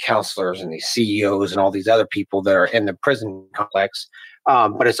paying these counselors and these CEOs and all these other people that are in the prison complex,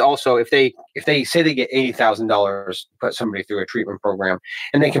 but it's also if they say they get $80,000 to put somebody through a treatment program,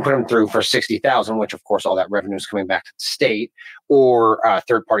 and they can put them through for $60,000, which of course all that revenue is coming back to the state, or a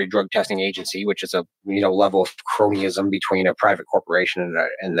third-party drug testing agency, which is a level of cronyism between a private corporation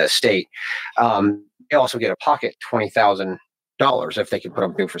and the state. They also get a pocket $20,000 if they can put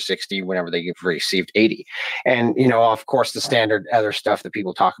them through for 60 whenever they've received 80. And of course the standard other stuff that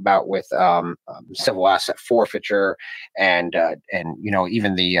people talk about with civil asset forfeiture and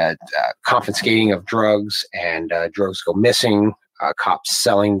even the confiscating of drugs, and drugs go missing, cops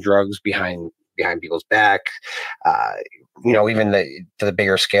selling drugs behind people's back, even to the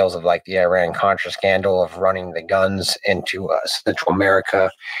bigger scales of like the Iran-Contra scandal of running the guns into Central America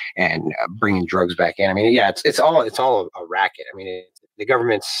and bringing drugs back in. I mean, yeah, it's all a racket. I mean, the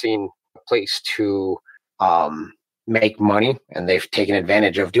government's seen a place to make money, and they've taken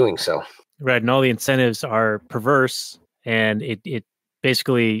advantage of doing so. Right, and all the incentives are perverse, and it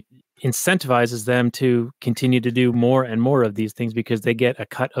basically incentivizes them to continue to do more and more of these things because they get a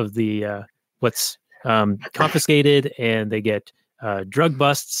cut of the what's confiscated, and they get drug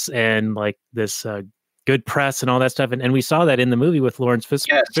busts and like this good press and all that stuff. And we saw that in the movie with Lawrence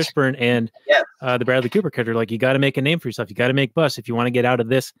Fishburne and the Bradley Cooper character. Like, you got to make a name for yourself. You got to make busts if you want to get out of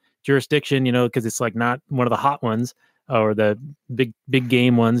this jurisdiction, because it's like not one of the hot ones or the big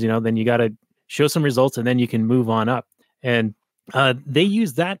game ones, then you got to show some results and then you can move on up. And they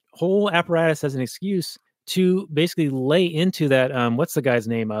use that whole apparatus as an excuse to basically lay into that. What's the guy's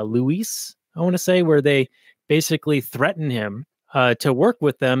name? Luis, I want to say, where they basically threaten him to work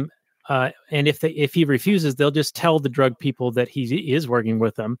with them. And if he refuses, they'll just tell the drug people that he is working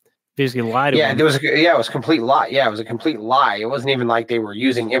with them. Basically lie to him. It was a complete lie. Yeah, it was a complete lie. It wasn't even like they were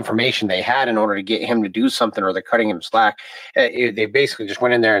using information they had in order to get him to do something, or they're cutting him slack. They basically just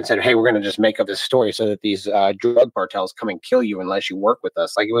went in there and said, hey, we're going to just make up this story so that these drug cartels come and kill you unless you work with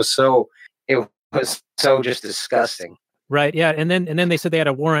us. Like, it was so just disgusting. Right. Yeah. And then they said they had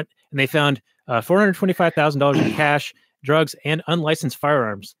a warrant, and they found $425,000 in cash, drugs, and unlicensed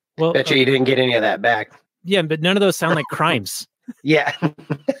firearms. Well, bet you didn't get any of that back. Yeah, but none of those sound like crimes. Yeah.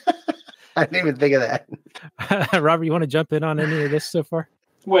 I didn't even think of that. Robert, you want to jump in on any of this so far?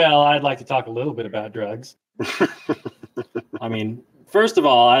 Well, I'd like to talk a little bit about drugs. I mean, first of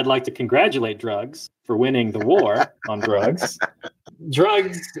all, I'd like to congratulate drugs for winning the war on drugs.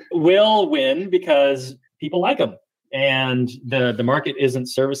 Drugs will win because people like them, and the market isn't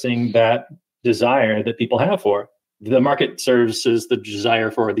servicing that desire that people have for. The market services the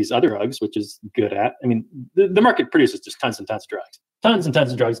desire for these other drugs, which is good at. I mean, the market produces just tons and tons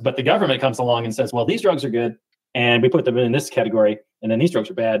of drugs, but the government comes along and says, well, these drugs are good, and we put them in this category, and then these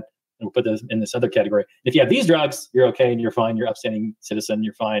drugs are bad, and we'll put those in this other category. If you have these drugs, you're okay and you're fine. You're upstanding citizen.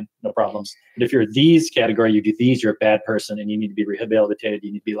 You're fine. No problems. But if you're these category, you do these, you're a bad person and you need to be rehabilitated.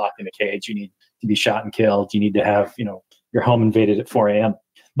 You need to be locked in a cage. You need to be shot and killed. You need to have, your home invaded at 4 a.m.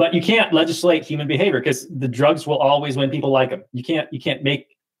 But you can't legislate human behavior because the drugs will always win. People like them. You can't make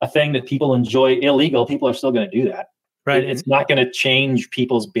a thing that people enjoy illegal. People are still going to do that. Right. It's not going to change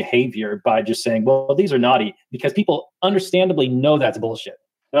people's behavior by just saying, well, these are naughty, because people understandably know that's bullshit.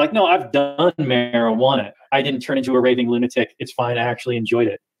 They're like, no, I've done marijuana. I didn't turn into a raving lunatic. It's fine. I actually enjoyed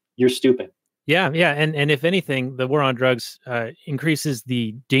it. You're stupid. Yeah. And if anything, the war on drugs increases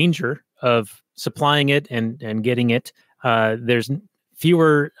the danger of supplying it and getting it. There's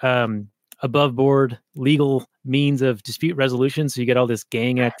fewer above board legal means of dispute resolution. So you get all this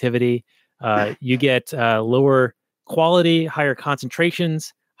gang activity. You get lower quality, higher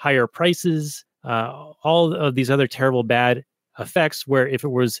concentrations, higher prices, all of these other terrible bad effects, where if it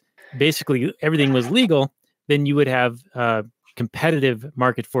was basically everything was legal, then you would have competitive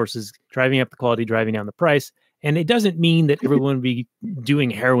market forces driving up the quality, driving down the price. And it doesn't mean that everyone would be doing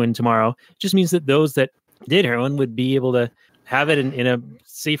heroin tomorrow. It just means that those that did heroin would be able to have it in a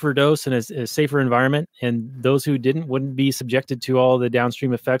safer dose and a safer environment. And those who didn't wouldn't be subjected to all the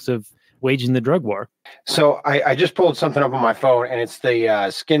downstream effects of waging the drug war. So I just pulled something up on my phone, and it's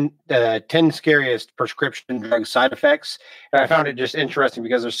the 10 scariest prescription drug side effects. And I found it just interesting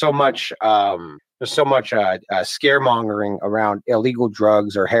because there's so much scaremongering around illegal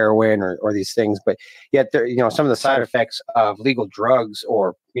drugs or heroin or these things, but yet there, some of the side effects of legal drugs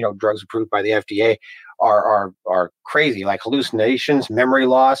or drugs approved by the FDA are crazy, like hallucinations, memory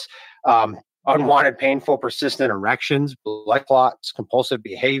loss, unwanted, painful, persistent erections, blood clots, compulsive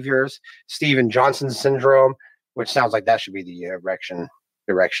behaviors, Steven-Johnson syndrome, which sounds like that should be the erection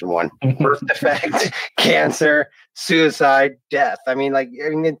one, birth defect, cancer, suicide, death.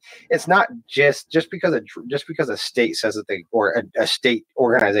 It's not just because a state says that or a state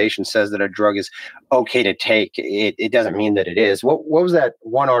organization says that a drug is okay to take, it doesn't mean that it is. What was that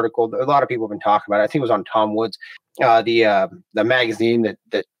one article a lot of people have been talking about? I think it was on Tom Woods, the magazine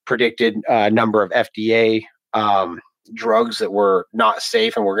that predicted a number of FDA drugs that were not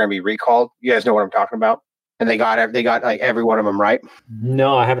safe and were going to be recalled. You guys know what I'm talking about? And they got like every one of them right.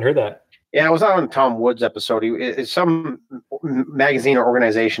 No, I haven't heard that. Yeah, it was on Tom Woods episode. It's some magazine or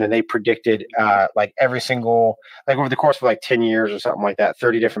organization, and they predicted like every single, like over the course of like 10 years or something like that,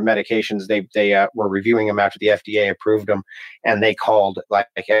 30 different medications. They were reviewing them after the FDA approved them, and they called like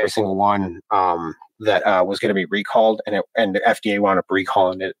every single one that was going to be recalled, and the FDA wound up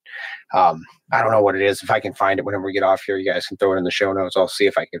recalling it. I don't know what it is. If I can find it whenever we get off here, you guys can throw it in the show notes. I'll see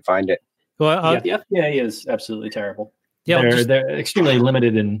if I can find it. Well, the FDA is absolutely terrible. Yeah, they're extremely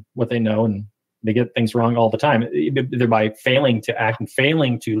limited in what they know, and they get things wrong all the time. They're by failing to act and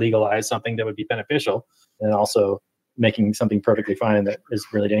failing to legalize something that would be beneficial, and also making something perfectly fine that is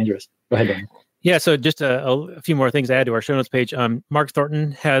really dangerous. Go ahead, Dan. Yeah, so just a few more things to add to our show notes page. Mark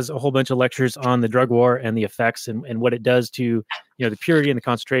Thornton has a whole bunch of lectures on the drug war and the effects and what it does to the purity and the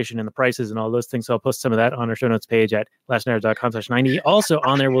concentration and the prices and all those things. So I'll post some of that on our show notes page at lastnight.com/90. Also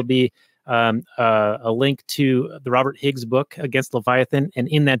on there will be a link to the Robert Higgs book, Against Leviathan. And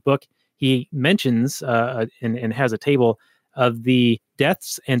in that book, he mentions and has a table of the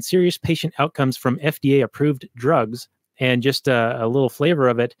deaths and serious patient outcomes from FDA-approved drugs. And just a little flavor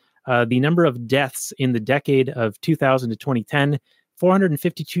of it, the number of deaths in the decade of 2000 to 2010,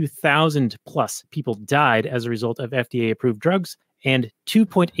 452,000 plus people died as a result of FDA-approved drugs, and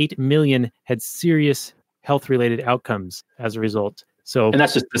 2.8 million had serious health-related outcomes as a result. So, and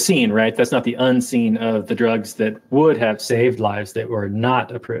that's just the seen, right? That's not the unseen of the drugs that would have saved lives that were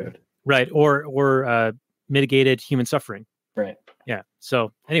not approved. Right. Or mitigated human suffering. Right. Yeah.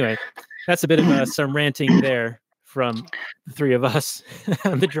 So anyway, that's a bit of some ranting there from the three of us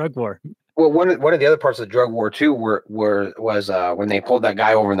on the drug war. Well, one of the other parts of the drug war too was when they pulled that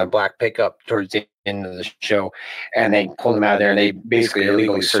guy over in the black pickup towards the end of the show, and they pulled him out of there, and they basically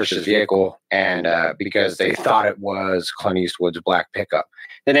illegally searched his vehicle, and because they thought it was Clint Eastwood's black pickup.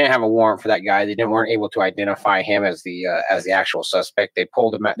 They didn't have a warrant for that guy. They weren't able to identify him as the actual suspect. They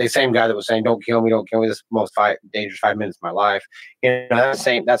pulled him out. The same guy that was saying, "Don't kill me, don't kill me. This is the most dangerous 5 minutes of my life."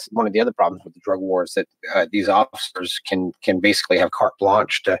 That's one of the other problems with the drug war is that these officers can basically have carte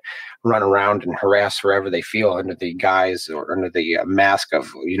blanche to run around and harass wherever they feel under the guise or under the mask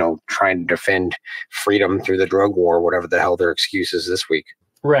of trying to defend freedom through the drug war, whatever the hell their excuse is this week.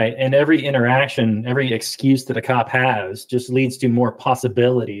 Right. And every interaction, every excuse that a cop has just leads to more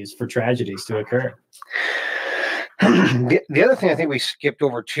possibilities for tragedies to occur. The other thing I think we skipped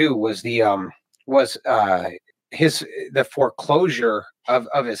over too was the foreclosure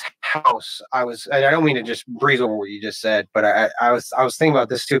of his house. And I don't mean to just breeze over what you just said, but I was thinking about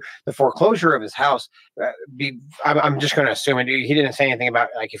this too. The foreclosure of his house. I'm just going to assume it. He didn't say anything about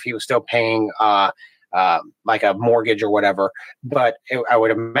like if he was still paying like a mortgage or whatever, but I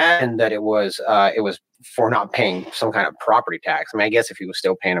would imagine that it was for not paying some kind of property tax. I mean, I guess if he was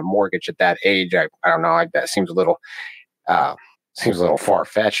still paying a mortgage at that age, I don't know. That seems a little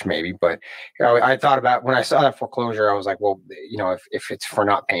far-fetched maybe, but I thought about when I saw that foreclosure, I was like, well, if it's for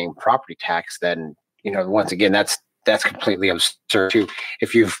not paying property tax, then once again that's completely absurd too.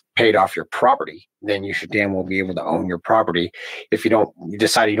 If you've paid off your property, then you should damn well be able to own your property. If you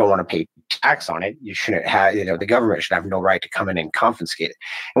decide you don't want to pay tax on it, you shouldn't have, the government should have no right to come in and confiscate it.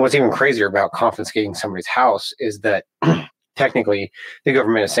 And what's even crazier about confiscating somebody's house is that technically the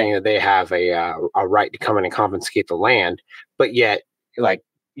government is saying that they have a right to come in and confiscate the land, but yet like,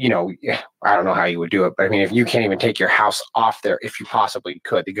 I don't know how you would do it, but I mean, if you can't even take your house off there, if you possibly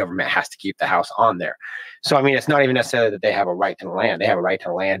could, the government has to keep the house on there. So, I mean, it's not even necessarily that they have a right to the land. They have a right to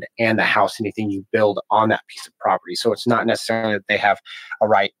the land and the house, anything you build on that piece of property. So it's not necessarily that they have a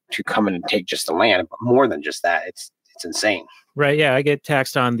right to come in and take just the land, but more than just that, it's insane. Right. Yeah. I get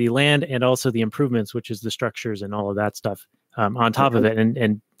taxed on the land and also the improvements, which is the structures and all of that stuff on top of it.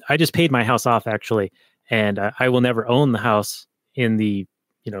 And I just paid my house off actually. And I will never own the house in the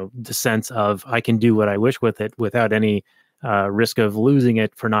sense of I can do what I wish with it without any risk of losing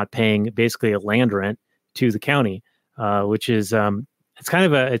it for not paying basically a land rent to the county, which is it's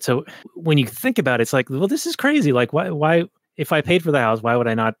kind of when you think about it, it's like, well, this is crazy. Like why if I paid for the house, why would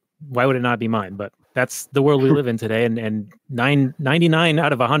it not be mine? But that's the world we live in today. And 99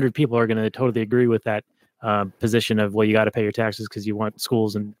 out of 100 people are going to totally agree with that position of, well, you got to pay your taxes because you want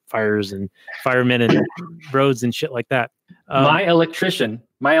schools and fires and firemen and roads and shit like that. My electrician,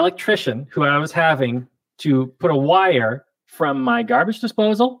 who I was having to put a wire from my garbage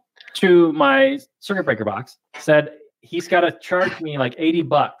disposal to my circuit breaker box, said he's got to charge me like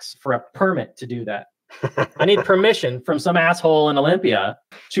 $80 for a permit to do that. I need permission from some asshole in Olympia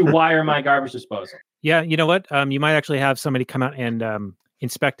to wire my garbage disposal. Yeah, you know what? You might actually have somebody come out and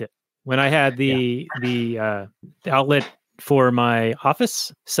inspect it. When I had the outlet for my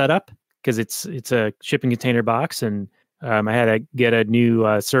office set up, because it's a shipping container box, and I had to get a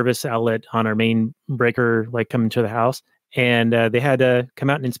new service outlet on our main breaker, like coming to the house, and they had to come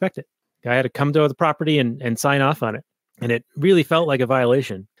out and inspect it. I had to come to the property and sign off on it, and it really felt like a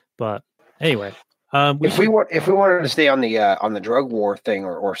violation. But anyway, if we wanted to stay on the drug war thing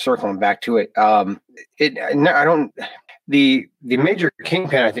or circling back to it, the major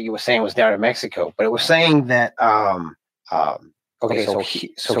kingpin, I think it was saying, was down in Mexico, but it was saying that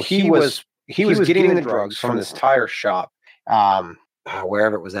he was getting the drugs from this tire shop,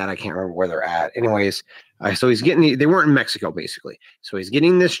 wherever it was at. I can't remember where they're at. Anyways, so he's getting they weren't in Mexico basically. So he's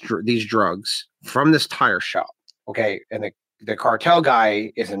getting these drugs from this tire shop. Okay, and the cartel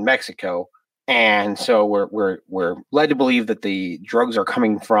guy is in Mexico. And so we're led to believe that the drugs are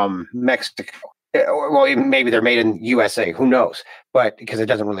coming from Mexico. Well, maybe they're made in USA. Who knows? But because it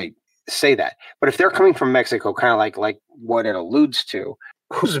doesn't really say that. But if they're coming from Mexico, kind of like what it alludes to,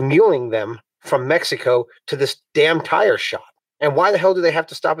 who's muling them from Mexico to this damn tire shop? And why the hell do they have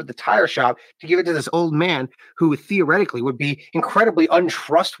to stop at the tire shop to give it to this old man who theoretically would be incredibly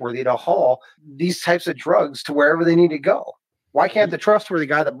untrustworthy to haul these types of drugs to wherever they need to go? Why can't the trustworthy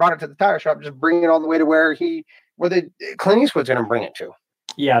guy that brought it to the tire shop just bring it all the way to where the Clint Eastwood's going to bring it to?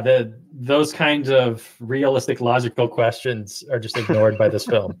 Yeah, those kinds of realistic, logical questions are just ignored by this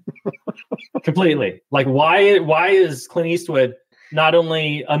film completely. Like, why is Clint Eastwood not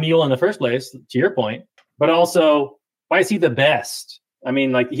only a mule in the first place, to your point, but also why is he the best? I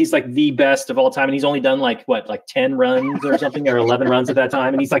mean, like, he's like the best of all time, and he's only done like 10 runs or something, or 11 runs at that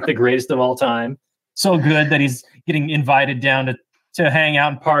time, and he's like the greatest of all time. So good that he's getting invited down to hang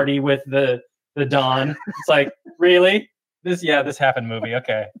out and party with the Don. It's like, really? This happened movie.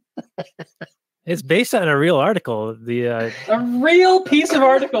 Okay. It's based on a real article. A real piece of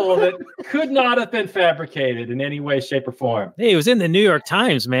article that could not have been fabricated in any way, shape, or form. Hey, it was in the New York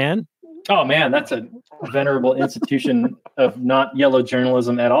Times, man. Oh man, that's a venerable institution of not yellow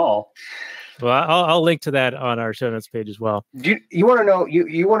journalism at all. Well, I'll link to that on our show notes page as well. You want to know?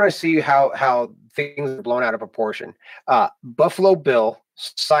 You want to see how things are blown out of proportion? Buffalo Bill,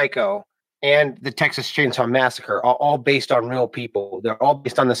 Psycho, and the Texas Chainsaw Massacre are all based on real people. They're all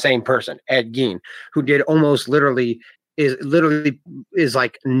based on the same person, Ed Gein, who did almost literally is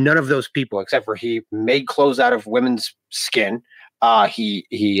like none of those people, except for he made clothes out of women's skin. He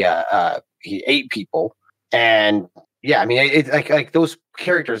ate people, and Yeah, I mean, it's like those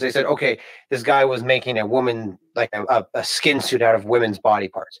characters. They said, okay, this guy was making a woman like a skin suit out of women's body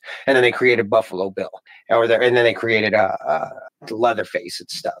parts, and then they created Buffalo Bill, and then they created Leatherface and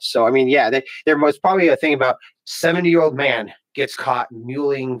stuff. So I mean, yeah, there was probably a thing about 70-year-old man gets caught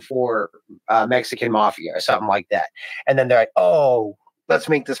muling for Mexican mafia or something like that, and then they're like, oh, let's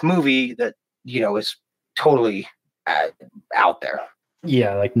make this movie that is totally out there.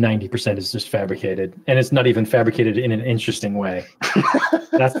 Yeah, like 90% is just fabricated, and it's not even fabricated in an interesting way.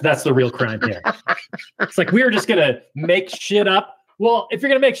 That's the real crime here. It's like we were just gonna make shit up. Well, if you're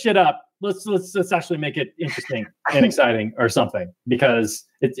gonna make shit up, let's actually make it interesting and exciting or something, because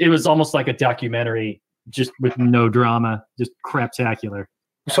it was almost like a documentary, just with no drama, just craptacular.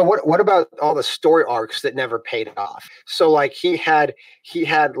 So what about all the story arcs that never paid off? So like he had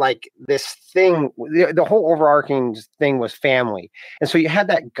like this thing, the whole overarching thing was family. And so you had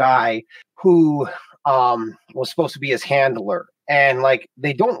that guy who was supposed to be his handler, and like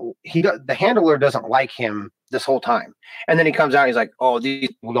the handler doesn't like him this whole time. And then he comes out and he's like, oh, these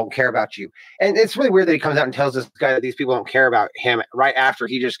people don't care about you. And it's really weird that he comes out and tells this guy that these people don't care about him right after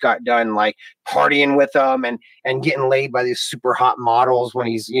he just got done like partying with them and getting laid by these super hot models when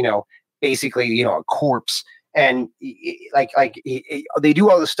he's, basically, a corpse. And they do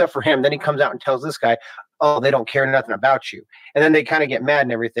all this stuff for him. Then he comes out and tells this guy, oh, they don't care nothing about you. And then they kind of get mad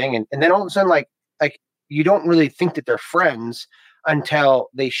and everything. And then all of a sudden, like you don't really think that they're friends until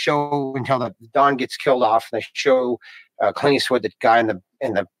the Don gets killed off. And they show Clint Eastwood, the guy in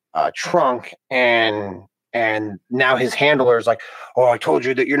the trunk, and now his handler is like, oh, I told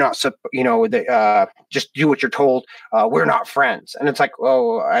you that you're not, just do what you're told. We're not friends. And it's like,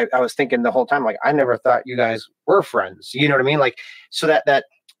 oh, I was thinking the whole time, like, I never thought you guys were friends. You know what I mean? Like, so that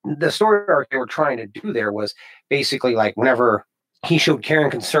the story arc they were trying to do there was basically like whenever he showed care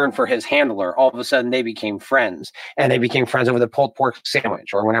and concern for his handler, all of a sudden they became friends, and they became friends over the pulled pork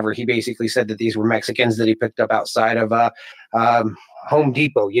sandwich, or whenever he basically said that these were Mexicans that he picked up outside of Home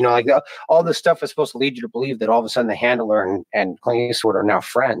Depot. All this stuff is supposed to lead you to believe that all of a sudden the handler and Clint Eastwood are now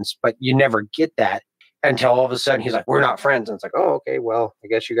friends, but you never get that until all of a sudden he's like, we're not friends. And it's like, oh, okay, well, I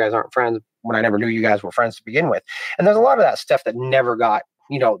guess you guys aren't friends when I never knew you guys were friends to begin with. And there's a lot of that stuff that never got,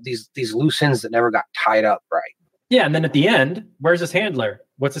 these loose ends that never got tied up right. Yeah, and then at the end, where's his handler?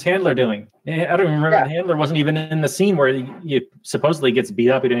 What's his handler doing? I don't even remember. Yeah. The handler wasn't even in the scene where he supposedly gets beat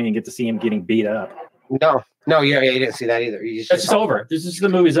up. You didn't even get to see him getting beat up. No, you didn't see that either. It's just over. The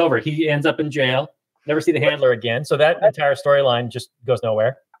movie's over. He ends up in jail. Never see the handler again. So that entire storyline just goes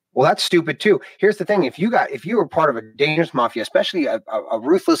nowhere. Well, that's stupid too. Here's the thing: if you were part of a dangerous mafia, especially a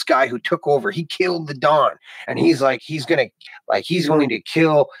ruthless guy who took over, he killed the Don, and he's willing to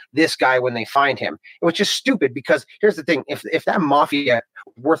kill this guy when they find him, which is stupid. Because here's the thing: if that mafia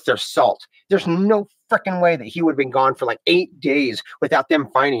worth their salt, there's no freaking way that he would have been gone for like 8 days without them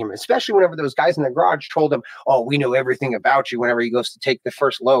finding him. Especially whenever those guys in the garage told him, "Oh, we know everything about you." Whenever he goes to take the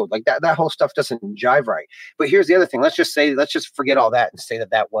first load, like that whole stuff doesn't jive right. But here's the other thing: let's just forget all that and say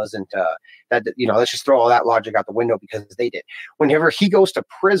that wasn't let's just throw all that logic out the window, because they did. Whenever he goes to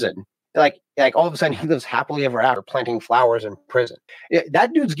prison, like all of a sudden he lives happily ever after planting flowers in prison.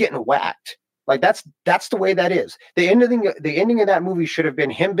 That dude's getting whacked. Like that's the way that is. The ending of that movie should have been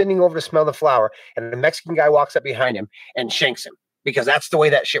him bending over to smell the flower, and the Mexican guy walks up behind him and shanks him, because that's the way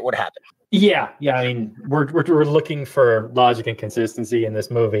that shit would happen. Yeah. I mean, we're looking for logic and consistency in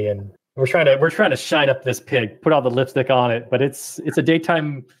this movie, and we're trying to shine up this pig, put all the lipstick on it. But it's a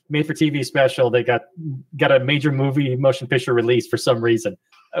daytime made for TV special. They got a major movie motion picture release for some reason.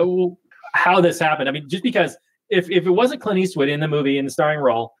 How this happened? I mean, just because if it wasn't Clint Eastwood in the movie in the starring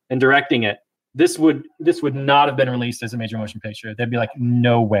role and directing it, this would not have been released as a major motion picture. They'd be like,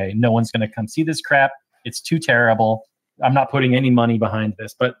 no way, no one's going to come see this crap. It's too terrible. I'm not putting any money behind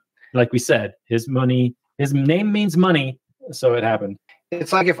this. But like we said, his name means money, so it happened.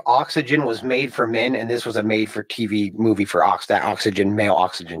 It's like if Oxygen was made for men and this was a made for TV movie for that Oxygen, male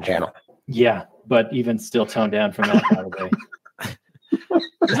Oxygen channel. Yeah, but even still toned down from that probably.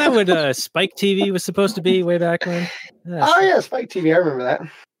 Isn't that what Spike TV was supposed to be way back when? Oh yeah, Spike TV. I remember that.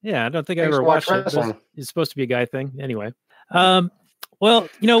 Yeah, I don't think I ever watched it. It's supposed to be a guy thing. Anyway. Well,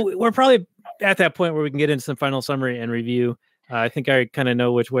 we're probably at that point where we can get into some final summary and review. I think I kind of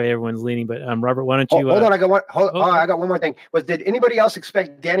know which way everyone's leaning, but Robert, why don't you... hold on, I got one more thing. Did anybody else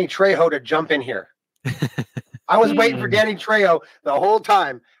expect Danny Trejo to jump in here? I was waiting for Danny Trejo the whole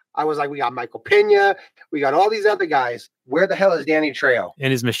time. I was like, we got Michael Pena, we got all these other guys. Where the hell is Danny Trejo?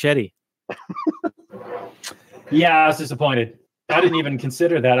 And his machete. Yeah, I was disappointed. I didn't even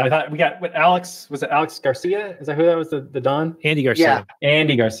consider that. I thought we got Alex Garcia? Is that who that was? The Don? Andy Garcia. Yeah.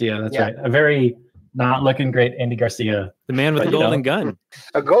 Andy Garcia. That's right. A very Not looking great, Andy Garcia. The man with But, the you know. golden gun.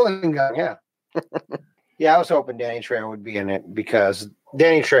 A golden gun, yeah. Yeah, I was hoping Danny Trejo would be in it because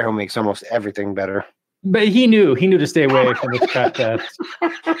Danny Trejo makes almost everything better. But he knew to stay away from the crap fest.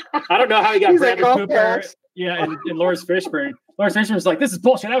 I don't know how he got He's like, Bradley "Oh, Cooper. yes." Yeah, and Lawrence Fishburne. Lawrence Fishburne's like, this is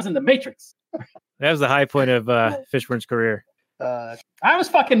bullshit. I was in The Matrix. That was the high point of Fishburne's career. I was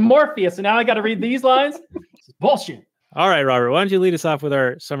fucking Morpheus, and now I got to read these lines? This is bullshit. All right, Robert, why don't you lead us off with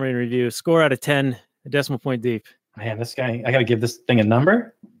our summary and review? Score out of 10, a decimal point deep. Man, this guy, I got to give this thing a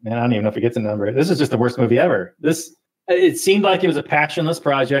number? Man, I don't even know if it gets a number. This is just the worst movie ever. It seemed like it was a passionless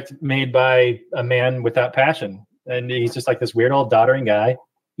project made by a man without passion. And he's just like this weird old doddering guy.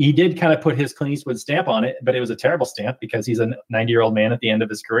 He did kind of put his Clint Eastwood stamp on it, but it was a terrible stamp because he's a 90-year-old man at the end of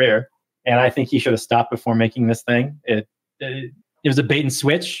his career. And I think he should have stopped before making this thing. It was a bait and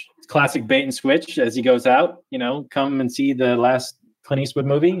switch, classic bait and switch as he goes out, come and see the last Clint Eastwood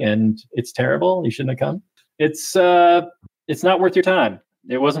movie and it's terrible. You shouldn't have come. It's not worth your time.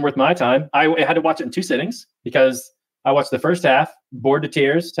 It wasn't worth my time. I had to watch it in 2 sittings because I watched the first half, bored to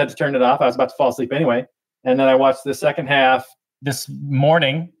tears, had to turn it off. I was about to fall asleep anyway. And then I watched the second half this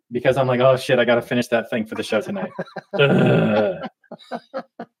morning because I'm like, oh shit, I got to finish that thing for the show tonight.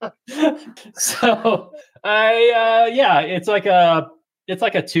 So it's like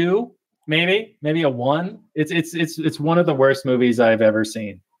a 2, maybe a 1. It's one of the worst movies I've ever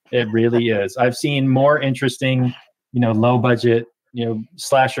seen. It really is. I've seen more interesting, low budget,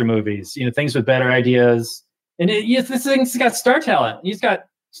 slasher movies, things with better ideas. And this thing's got star talent. He's got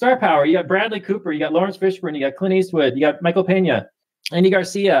star power. You got Bradley Cooper, you got Lawrence Fishburne, you got Clint Eastwood, you got Michael Pena, Andy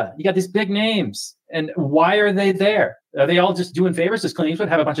Garcia. You got these big names. And why are they there? Are they all just doing favors? Does Clint Eastwood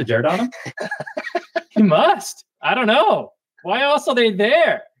have a bunch of dirt on him? He must. I don't know. Why else are they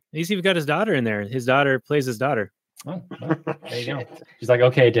there? He's even got his daughter in there. His daughter plays his daughter. Oh, well, there you go. She's like,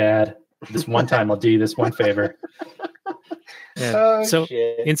 okay, Dad, this one time I'll do you this one favor. Yeah. Oh, so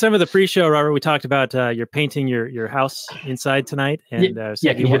shit. in some of the pre-show, Robert, we talked about you're painting your house inside tonight. And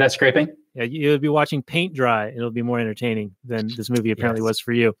Can you hear that scraping? Yeah, you'll be watching paint dry. It'll be more entertaining than this movie apparently was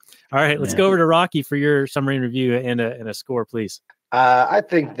for you. All right, let's go over to Rocky for your summary and review and a score, please. I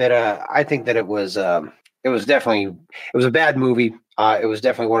think that it was a bad movie. It was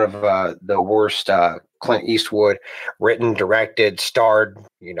definitely one of the worst Clint Eastwood written, directed, starred,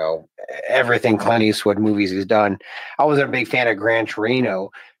 everything Clint Eastwood movies he's done. I wasn't a big fan of Gran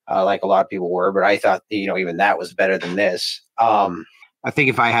Torino, like a lot of people were, but I thought, even that was better than this. I think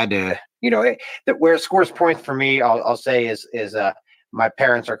if I had to, where it scores points for me, I'll say is my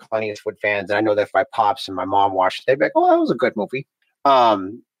parents are Clint Eastwood fans, and I know that if my pops and my mom watched it, they'd be like, "Oh, that was a good movie."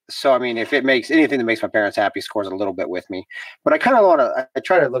 So I mean, if it makes anything that makes my parents happy, scores a little bit with me. But I kind of I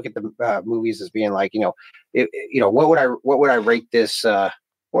try to look at the movies as being like, what would I rate this? What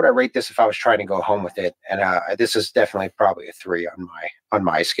would I rate this if I was trying to go home with it? And this is definitely probably a 3 on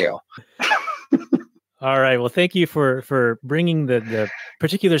my scale. All right. Well, thank you for bringing the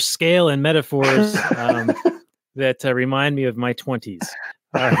particular scale and metaphors that remind me of my 20s.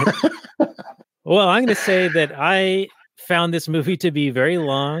 All right. Well, I'm going to say that I found this movie to be very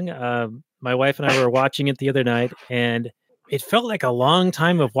long. My wife and I were watching it the other night, and it felt like a long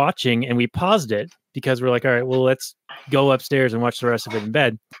time of watching, and we paused it because we're like, all right, well, let's go upstairs and watch the rest of it in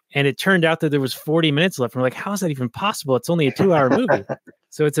bed. And it turned out that there was 40 minutes left. And we're like, how is that even possible? It's only a 2-hour movie.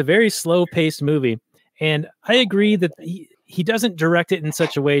 So it's a very slow-paced movie. And I agree that he doesn't direct it in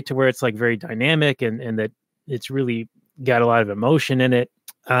such a way to where it's like very dynamic and that it's really got a lot of emotion in it.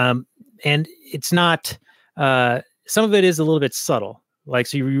 And it's not, some of it is a little bit subtle. Like,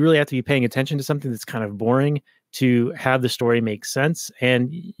 so you really have to be paying attention to something that's kind of boring to have the story make sense. And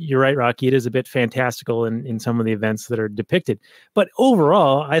you're right, Rocky, it is a bit fantastical in some of the events that are depicted. But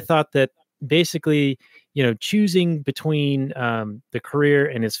overall, I thought that basically, choosing between the career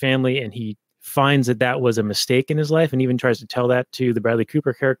and his family, and he finds that was a mistake in his life and even tries to tell that to the Bradley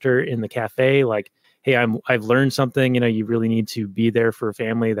Cooper character in the cafe, like, hey, I've learned something, you really need to be there for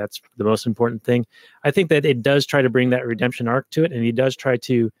family. That's the most important thing. I think that it does try to bring that redemption arc to it. And he does try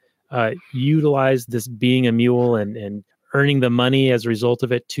to utilize this being a mule and earning the money as a result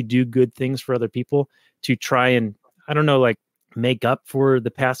of it to do good things for other people, to try and, I don't know, like make up for the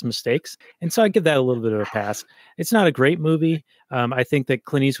past mistakes. And so I give that a little bit of a pass. It's not a great movie. I think that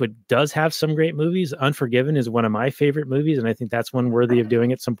Clint Eastwood does have some great movies. Unforgiven is one of my favorite movies, and I think that's one worthy of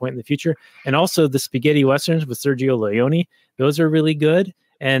doing at some point in the future. And also the spaghetti westerns with Sergio Leone, those are really good.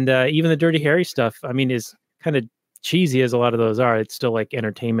 And even the Dirty Harry stuff, I mean, is kind of cheesy as a lot of those are. It's still like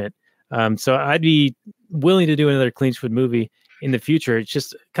entertainment. So I'd be willing to do another Clint Eastwood movie in the future. It's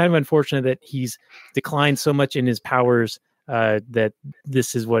just kind of unfortunate that he's declined so much in his powers that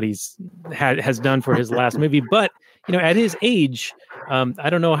this is what he's has done for his last movie. But at his age, I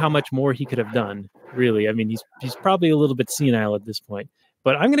don't know how much more he could have done. Really, I mean, he's probably a little bit senile at this point.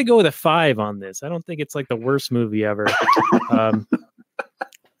 But I'm going to go with a 5 on this. I don't think it's like the worst movie ever.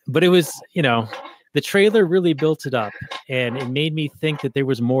 But it was, the trailer really built it up, and it made me think that there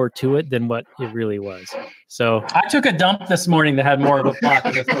was more to it than what it really was. So I took a dump this morning that had more of a plot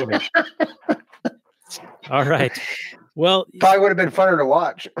than this movie. All right. Well, Probably would have been funner to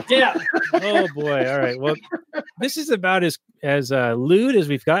watch. Yeah. oh boy. All right. Well, this is about as lewd as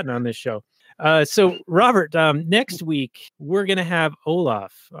we've gotten on this show. So Robert, next week we're gonna have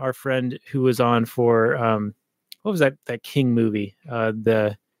Olaf, our friend who was on for what was that King movie?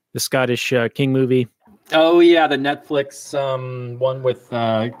 The Scottish King movie. Oh yeah, the Netflix one with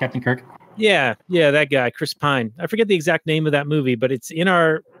Captain Kirk. Yeah, that guy, Chris Pine. I forget the exact name of that movie, but it's in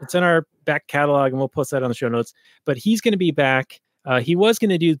our back catalog, and we'll post that on the show notes. But he's going to be back. He was going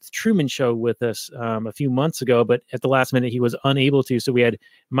to do the Truman Show with us a few months ago, but at the last minute he was unable to. So we had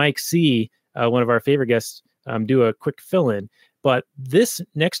Mike C, one of our favorite guests, do a quick fill-in. But this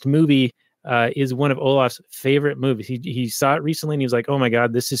next movie is one of Olaf's favorite movies. He saw it recently and he was like, "Oh my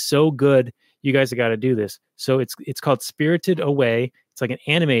God, this is so good! You guys have got to do this." So it's called Spirited Away. It's like an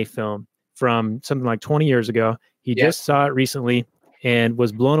anime film from something like 20 years ago. He just saw it recently and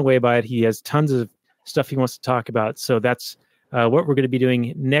was blown away by it. He has tons of stuff he wants to talk about. So that's what we're going to be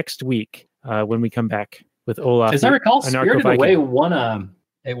doing next week when we come back with Olaf. As I recall, Spirited Away won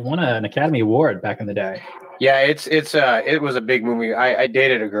an Academy Award back in the day. Yeah, it was a big movie. I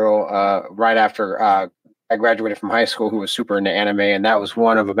dated a girl right after I graduated from high school who was super into anime, and that was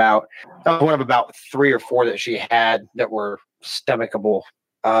one of about 3 or 4 that she had that were stomachable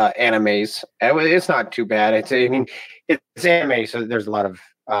animes. It's not too bad. It's anime, so there's a lot of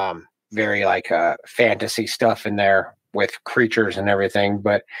very fantasy stuff in there with creatures and everything,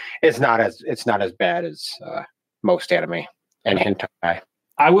 but it's not as bad as most anime and hentai.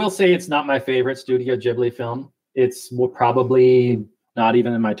 I will say it's not my favorite Studio Ghibli film. It's probably not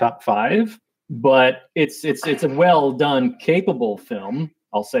even in my top 5, but it's a well done, capable film.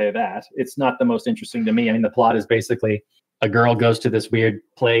 I'll say that. It's not the most interesting to me. I mean, the plot is basically a girl goes to this weird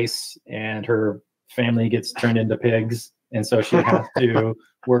place and her family gets turned into pigs. And so she has to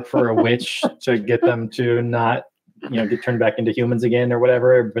work for a witch to get them to not, get turned back into humans again or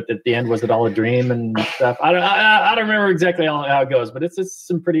whatever. But at the end, was it all a dream and stuff? I don't remember exactly how it goes, but it's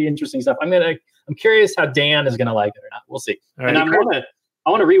some pretty interesting stuff. I'm curious how Dan is going to like it or not. We'll see. Right. And I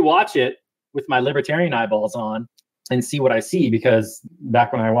want to rewatch it with my libertarian eyeballs on and see what I see, because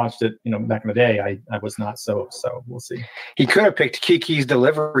back when I watched it, back in the day, I was not so we'll see. He could have picked Kiki's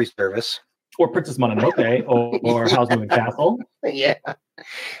Delivery Service. Or Princess Mononoke, or Howl's Moving Castle. Yeah.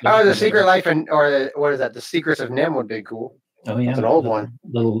 Oh, The Secret Life what is that? The Secrets of NIMH would be cool. Oh yeah, it's an old one.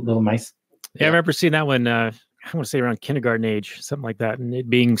 Little mice. Yeah, I remember seeing that one. I want to say around kindergarten age, something like that, and it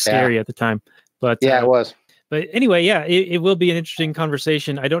being scary at the time. But it was. But anyway, it will be an interesting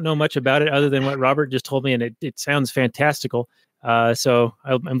conversation. I don't know much about it other than what Robert just told me, and it sounds fantastical. So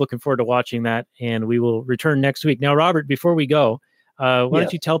I'm looking forward to watching that, and we will return next week. Now, Robert, before we go, why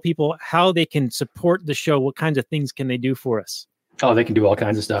don't you tell people how they can support the show? What kinds of things can they do for us? Oh, they can do all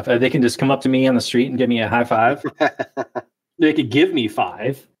kinds of stuff. They can just come up to me on the street and give me a high five. They could give me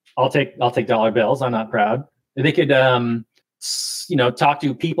 5. I'll take dollar bills. I'm not proud. They could, talk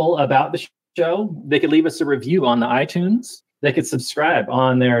to people about the show. They could leave us a review on the iTunes. They could subscribe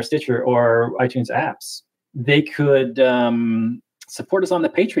on their Stitcher or iTunes apps. They could support us on the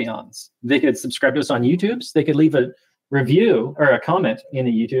Patreons. They could subscribe to us on YouTubes. They could leave a review or a comment in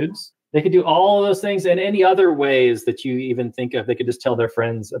the YouTubes. They could do all of those things and any other ways that you even think of. They could just tell their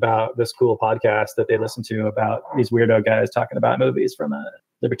friends about this cool podcast that they listen to about these weirdo guys talking about movies from a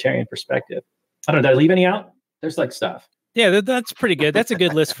libertarian perspective. I don't know. Did I leave any out? There's stuff. Yeah, that's pretty good. That's a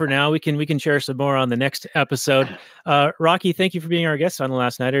good list for now. We can share some more on the next episode. Rocky, thank you for being our guest on The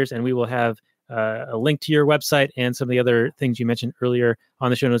Last Nighters, and we will have a link to your website and some of the other things you mentioned earlier on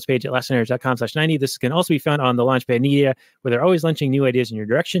the show notes page at lastnighters.com/90. This can also be found on the Launchpad Media, where they're always launching new ideas in your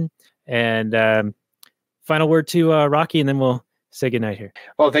direction. And final word to Rocky, and then we'll say goodnight here.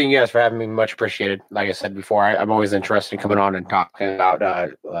 Well, thank you guys for having me. Much appreciated. Like I said before, I'm always interested in coming on and talking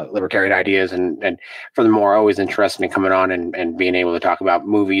about libertarian ideas, and furthermore, always interested in coming on and being able to talk about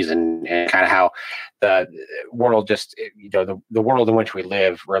movies and kind of how the world the world in which we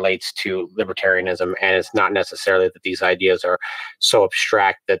live relates to libertarianism. And it's not necessarily that these ideas are so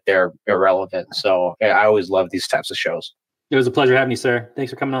abstract that they're irrelevant. So I always love these types of shows. It was a pleasure having you, sir.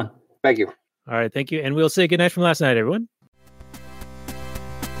 Thanks for coming on. Thank you. All right. Thank you. And we'll say goodnight from last night, everyone.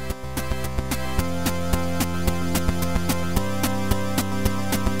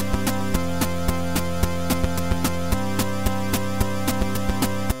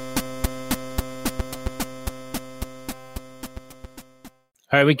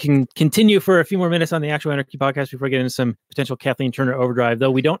 All right, we can continue for a few more minutes on the Actual Anarchy podcast before getting into some potential Kathleen Turner overdrive, though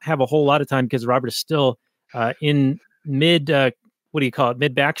we don't have a whole lot of time because Robert is still in mid, what do you call it,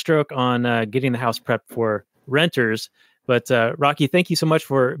 mid backstroke on getting the house prepped for renters. But Rocky, thank you so much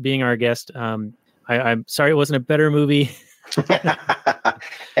for being our guest. I'm sorry it wasn't a better movie.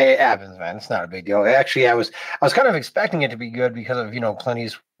 Hey, it happens, man. It's not a big deal. Actually, I was kind of expecting it to be good because of Clint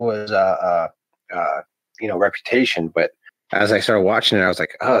Eastwood's reputation, but as I started watching it, I was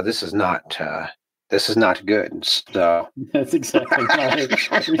like, oh, this is not good. So That's exactly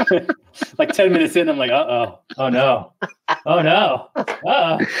right. Like 10 minutes in, I'm like, oh no, uh-oh.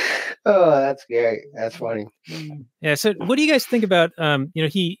 Oh, that's scary. That's funny. Yeah. So, what do you guys think about?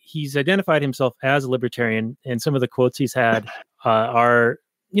 He's identified himself as a libertarian, and some of the quotes he's had are,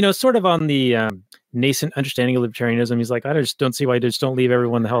 sort of on the nascent understanding of libertarianism. He's like, I just don't see why they just don't leave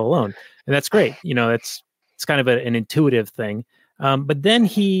everyone the hell alone, and that's great. It's kind of an intuitive thing. But then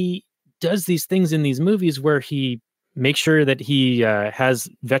he does these things in these movies where he makes sure that he has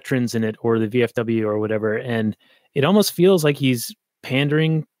veterans in it or the VFW or whatever, and it almost feels like he's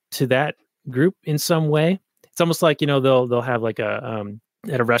pandering to that group in some way. It's almost like they'll have like a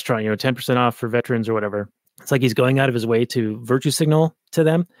at a restaurant 10% off for veterans or whatever. It's like he's going out of his way to virtue signal to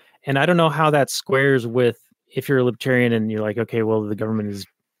them, and I don't know how that squares with if you're a libertarian and you're like, okay, well, the government is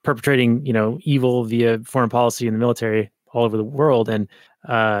perpetrating evil via foreign policy in the military all over the world, and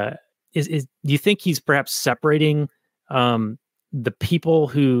do you think he's perhaps separating the people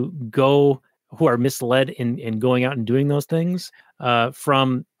who are misled in going out and doing those things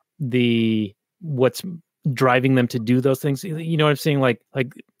from what's driving them to do those things? You know what I'm saying? Like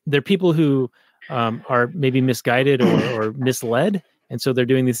they're people who are maybe misguided or misled, and so they're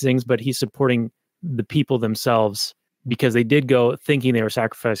doing these things, but he's supporting the people themselves because they did go thinking they were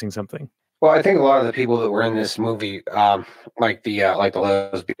sacrificing something. Well, I think a lot of the people that were in this movie, like the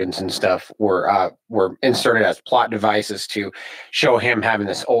lesbians and stuff, were inserted as plot devices to show him having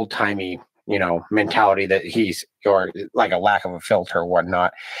this old timey, mentality that he's, or like a lack of a filter or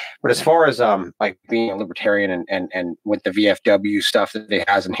whatnot. But as far as like being a libertarian and with the VFW stuff that they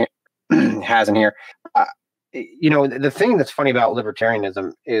has in here, the thing that's funny about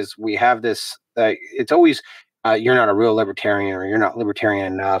libertarianism is we have this. It's always. You're not a real libertarian, or you're not libertarian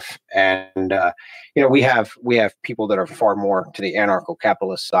enough, and we have people that are far more to the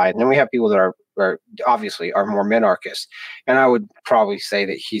anarcho-capitalist side, and then we have people that are obviously are more minarchist. And I would probably say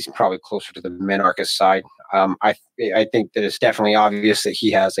that he's probably closer to the minarchist side. I think that it's definitely obvious that he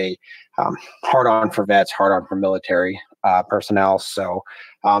has a hard on for vets, hard on for military personnel. So,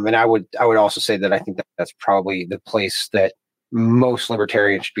 and I would also say that I think that's probably the place that most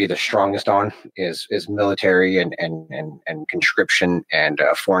libertarians should be the strongest on is military and conscription and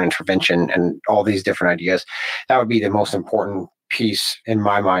foreign intervention and all these different ideas. That would be the most important piece in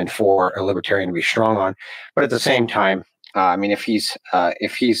my mind for a libertarian to be strong on. But at the same time, if he's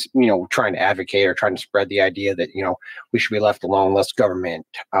trying to advocate or trying to spread the idea that we should be left alone, less government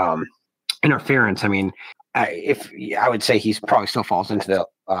interference. I would say he's probably still falls into the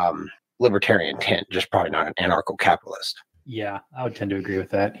libertarian tent, just probably not an anarcho-capitalist. Yeah, I would tend to agree with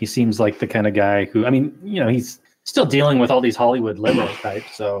that. He seems like the kind of guy who, he's still dealing with all these Hollywood liberal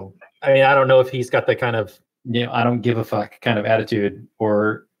types. So, I don't know if he's got the kind of, I don't give a fuck kind of attitude,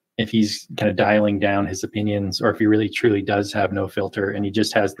 or if he's kind of dialing down his opinions, or if he really truly does have no filter and he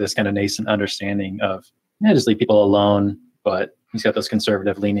just has this kind of nascent understanding of, just leave people alone. But he's got those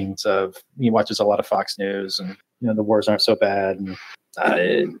conservative leanings of, he watches a lot of Fox News and, the wars aren't so bad.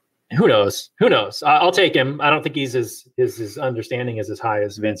 And who knows? I'll take him. I don't think his understanding is as high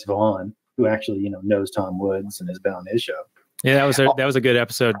as Vince Vaughn, who actually, knows Tom Woods and has been on his show. Yeah, that was a good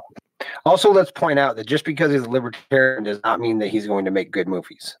episode. Also, let's point out that just because he's a libertarian does not mean that he's going to make good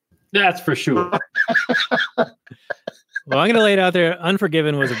movies. That's for sure. Well, I'm going to lay it out there.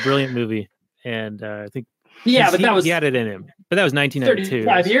 Unforgiven was a brilliant movie, and I think he had it in him. But that was 1992.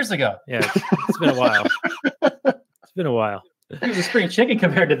 35 years ago. Yeah, it's been a while. It's been a while. He was a spring chicken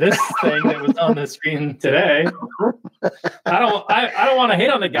compared to this thing that was on the screen today. I don't want to hate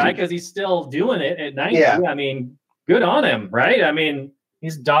on the guy because he's still doing it at 90. Yeah. Good on him, right?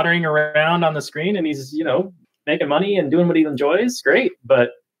 He's doddering around on the screen and he's, making money and doing what he enjoys. Great. But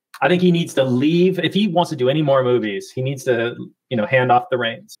I think he needs to leave. If he wants to do any more movies, he needs to, hand off the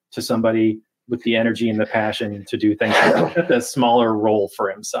reins to somebody with the energy and the passion to do things like a smaller role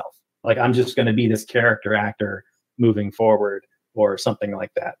for himself. Like, I'm just going to be this character actor moving forward or something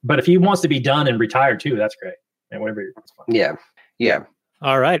like that. But if he wants to be done and retire too, that's great. And whatever. Yeah.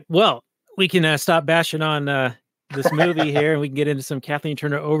 All right. Well, we can stop bashing on this movie here, and we can get into some Kathleen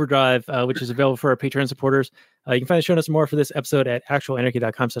Turner Overdrive, which is available for our Patreon supporters. You can find the show notes more for this episode at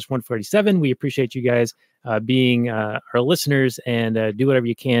actualanarchy.com/147. We appreciate you guys being our listeners, and do whatever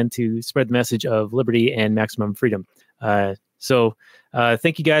you can to spread the message of liberty and maximum freedom. So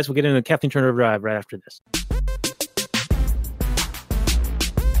thank you guys. We'll get into Kathleen Turner Overdrive right after this.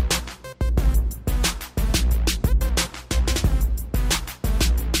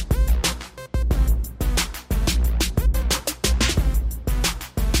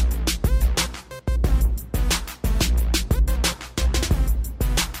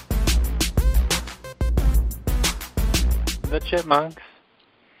 The Chipmunks.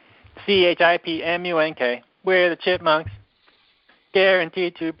 CHIPMUNK. We're the Chipmunks.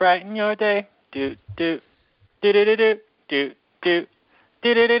 Guaranteed to brighten your day. Do do do do do do do do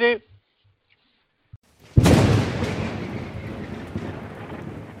do do do do.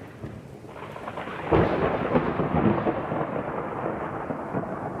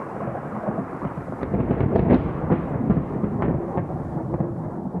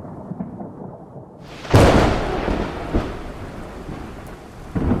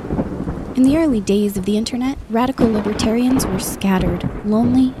 In the early days of the internet, radical libertarians were scattered,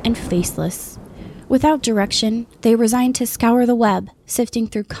 lonely, and faceless. Without direction, they resigned to scour the web, sifting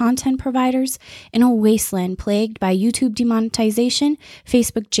through content providers in a wasteland plagued by YouTube demonetization,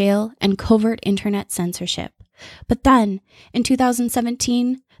 Facebook jail, and covert internet censorship. But then, in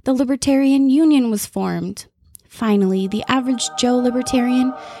 2017, the Libertarian Union was formed. Finally, the average Joe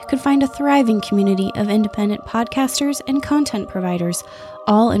libertarian could find a thriving community of independent podcasters and content providers,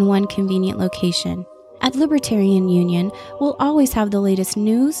 all in one convenient location. At Libertarian Union, we'll always have the latest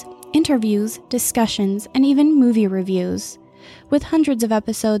news, interviews, discussions, and even movie reviews. With hundreds of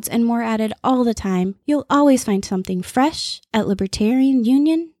episodes and more added all the time, you'll always find something fresh at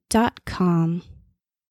libertarianunion.com.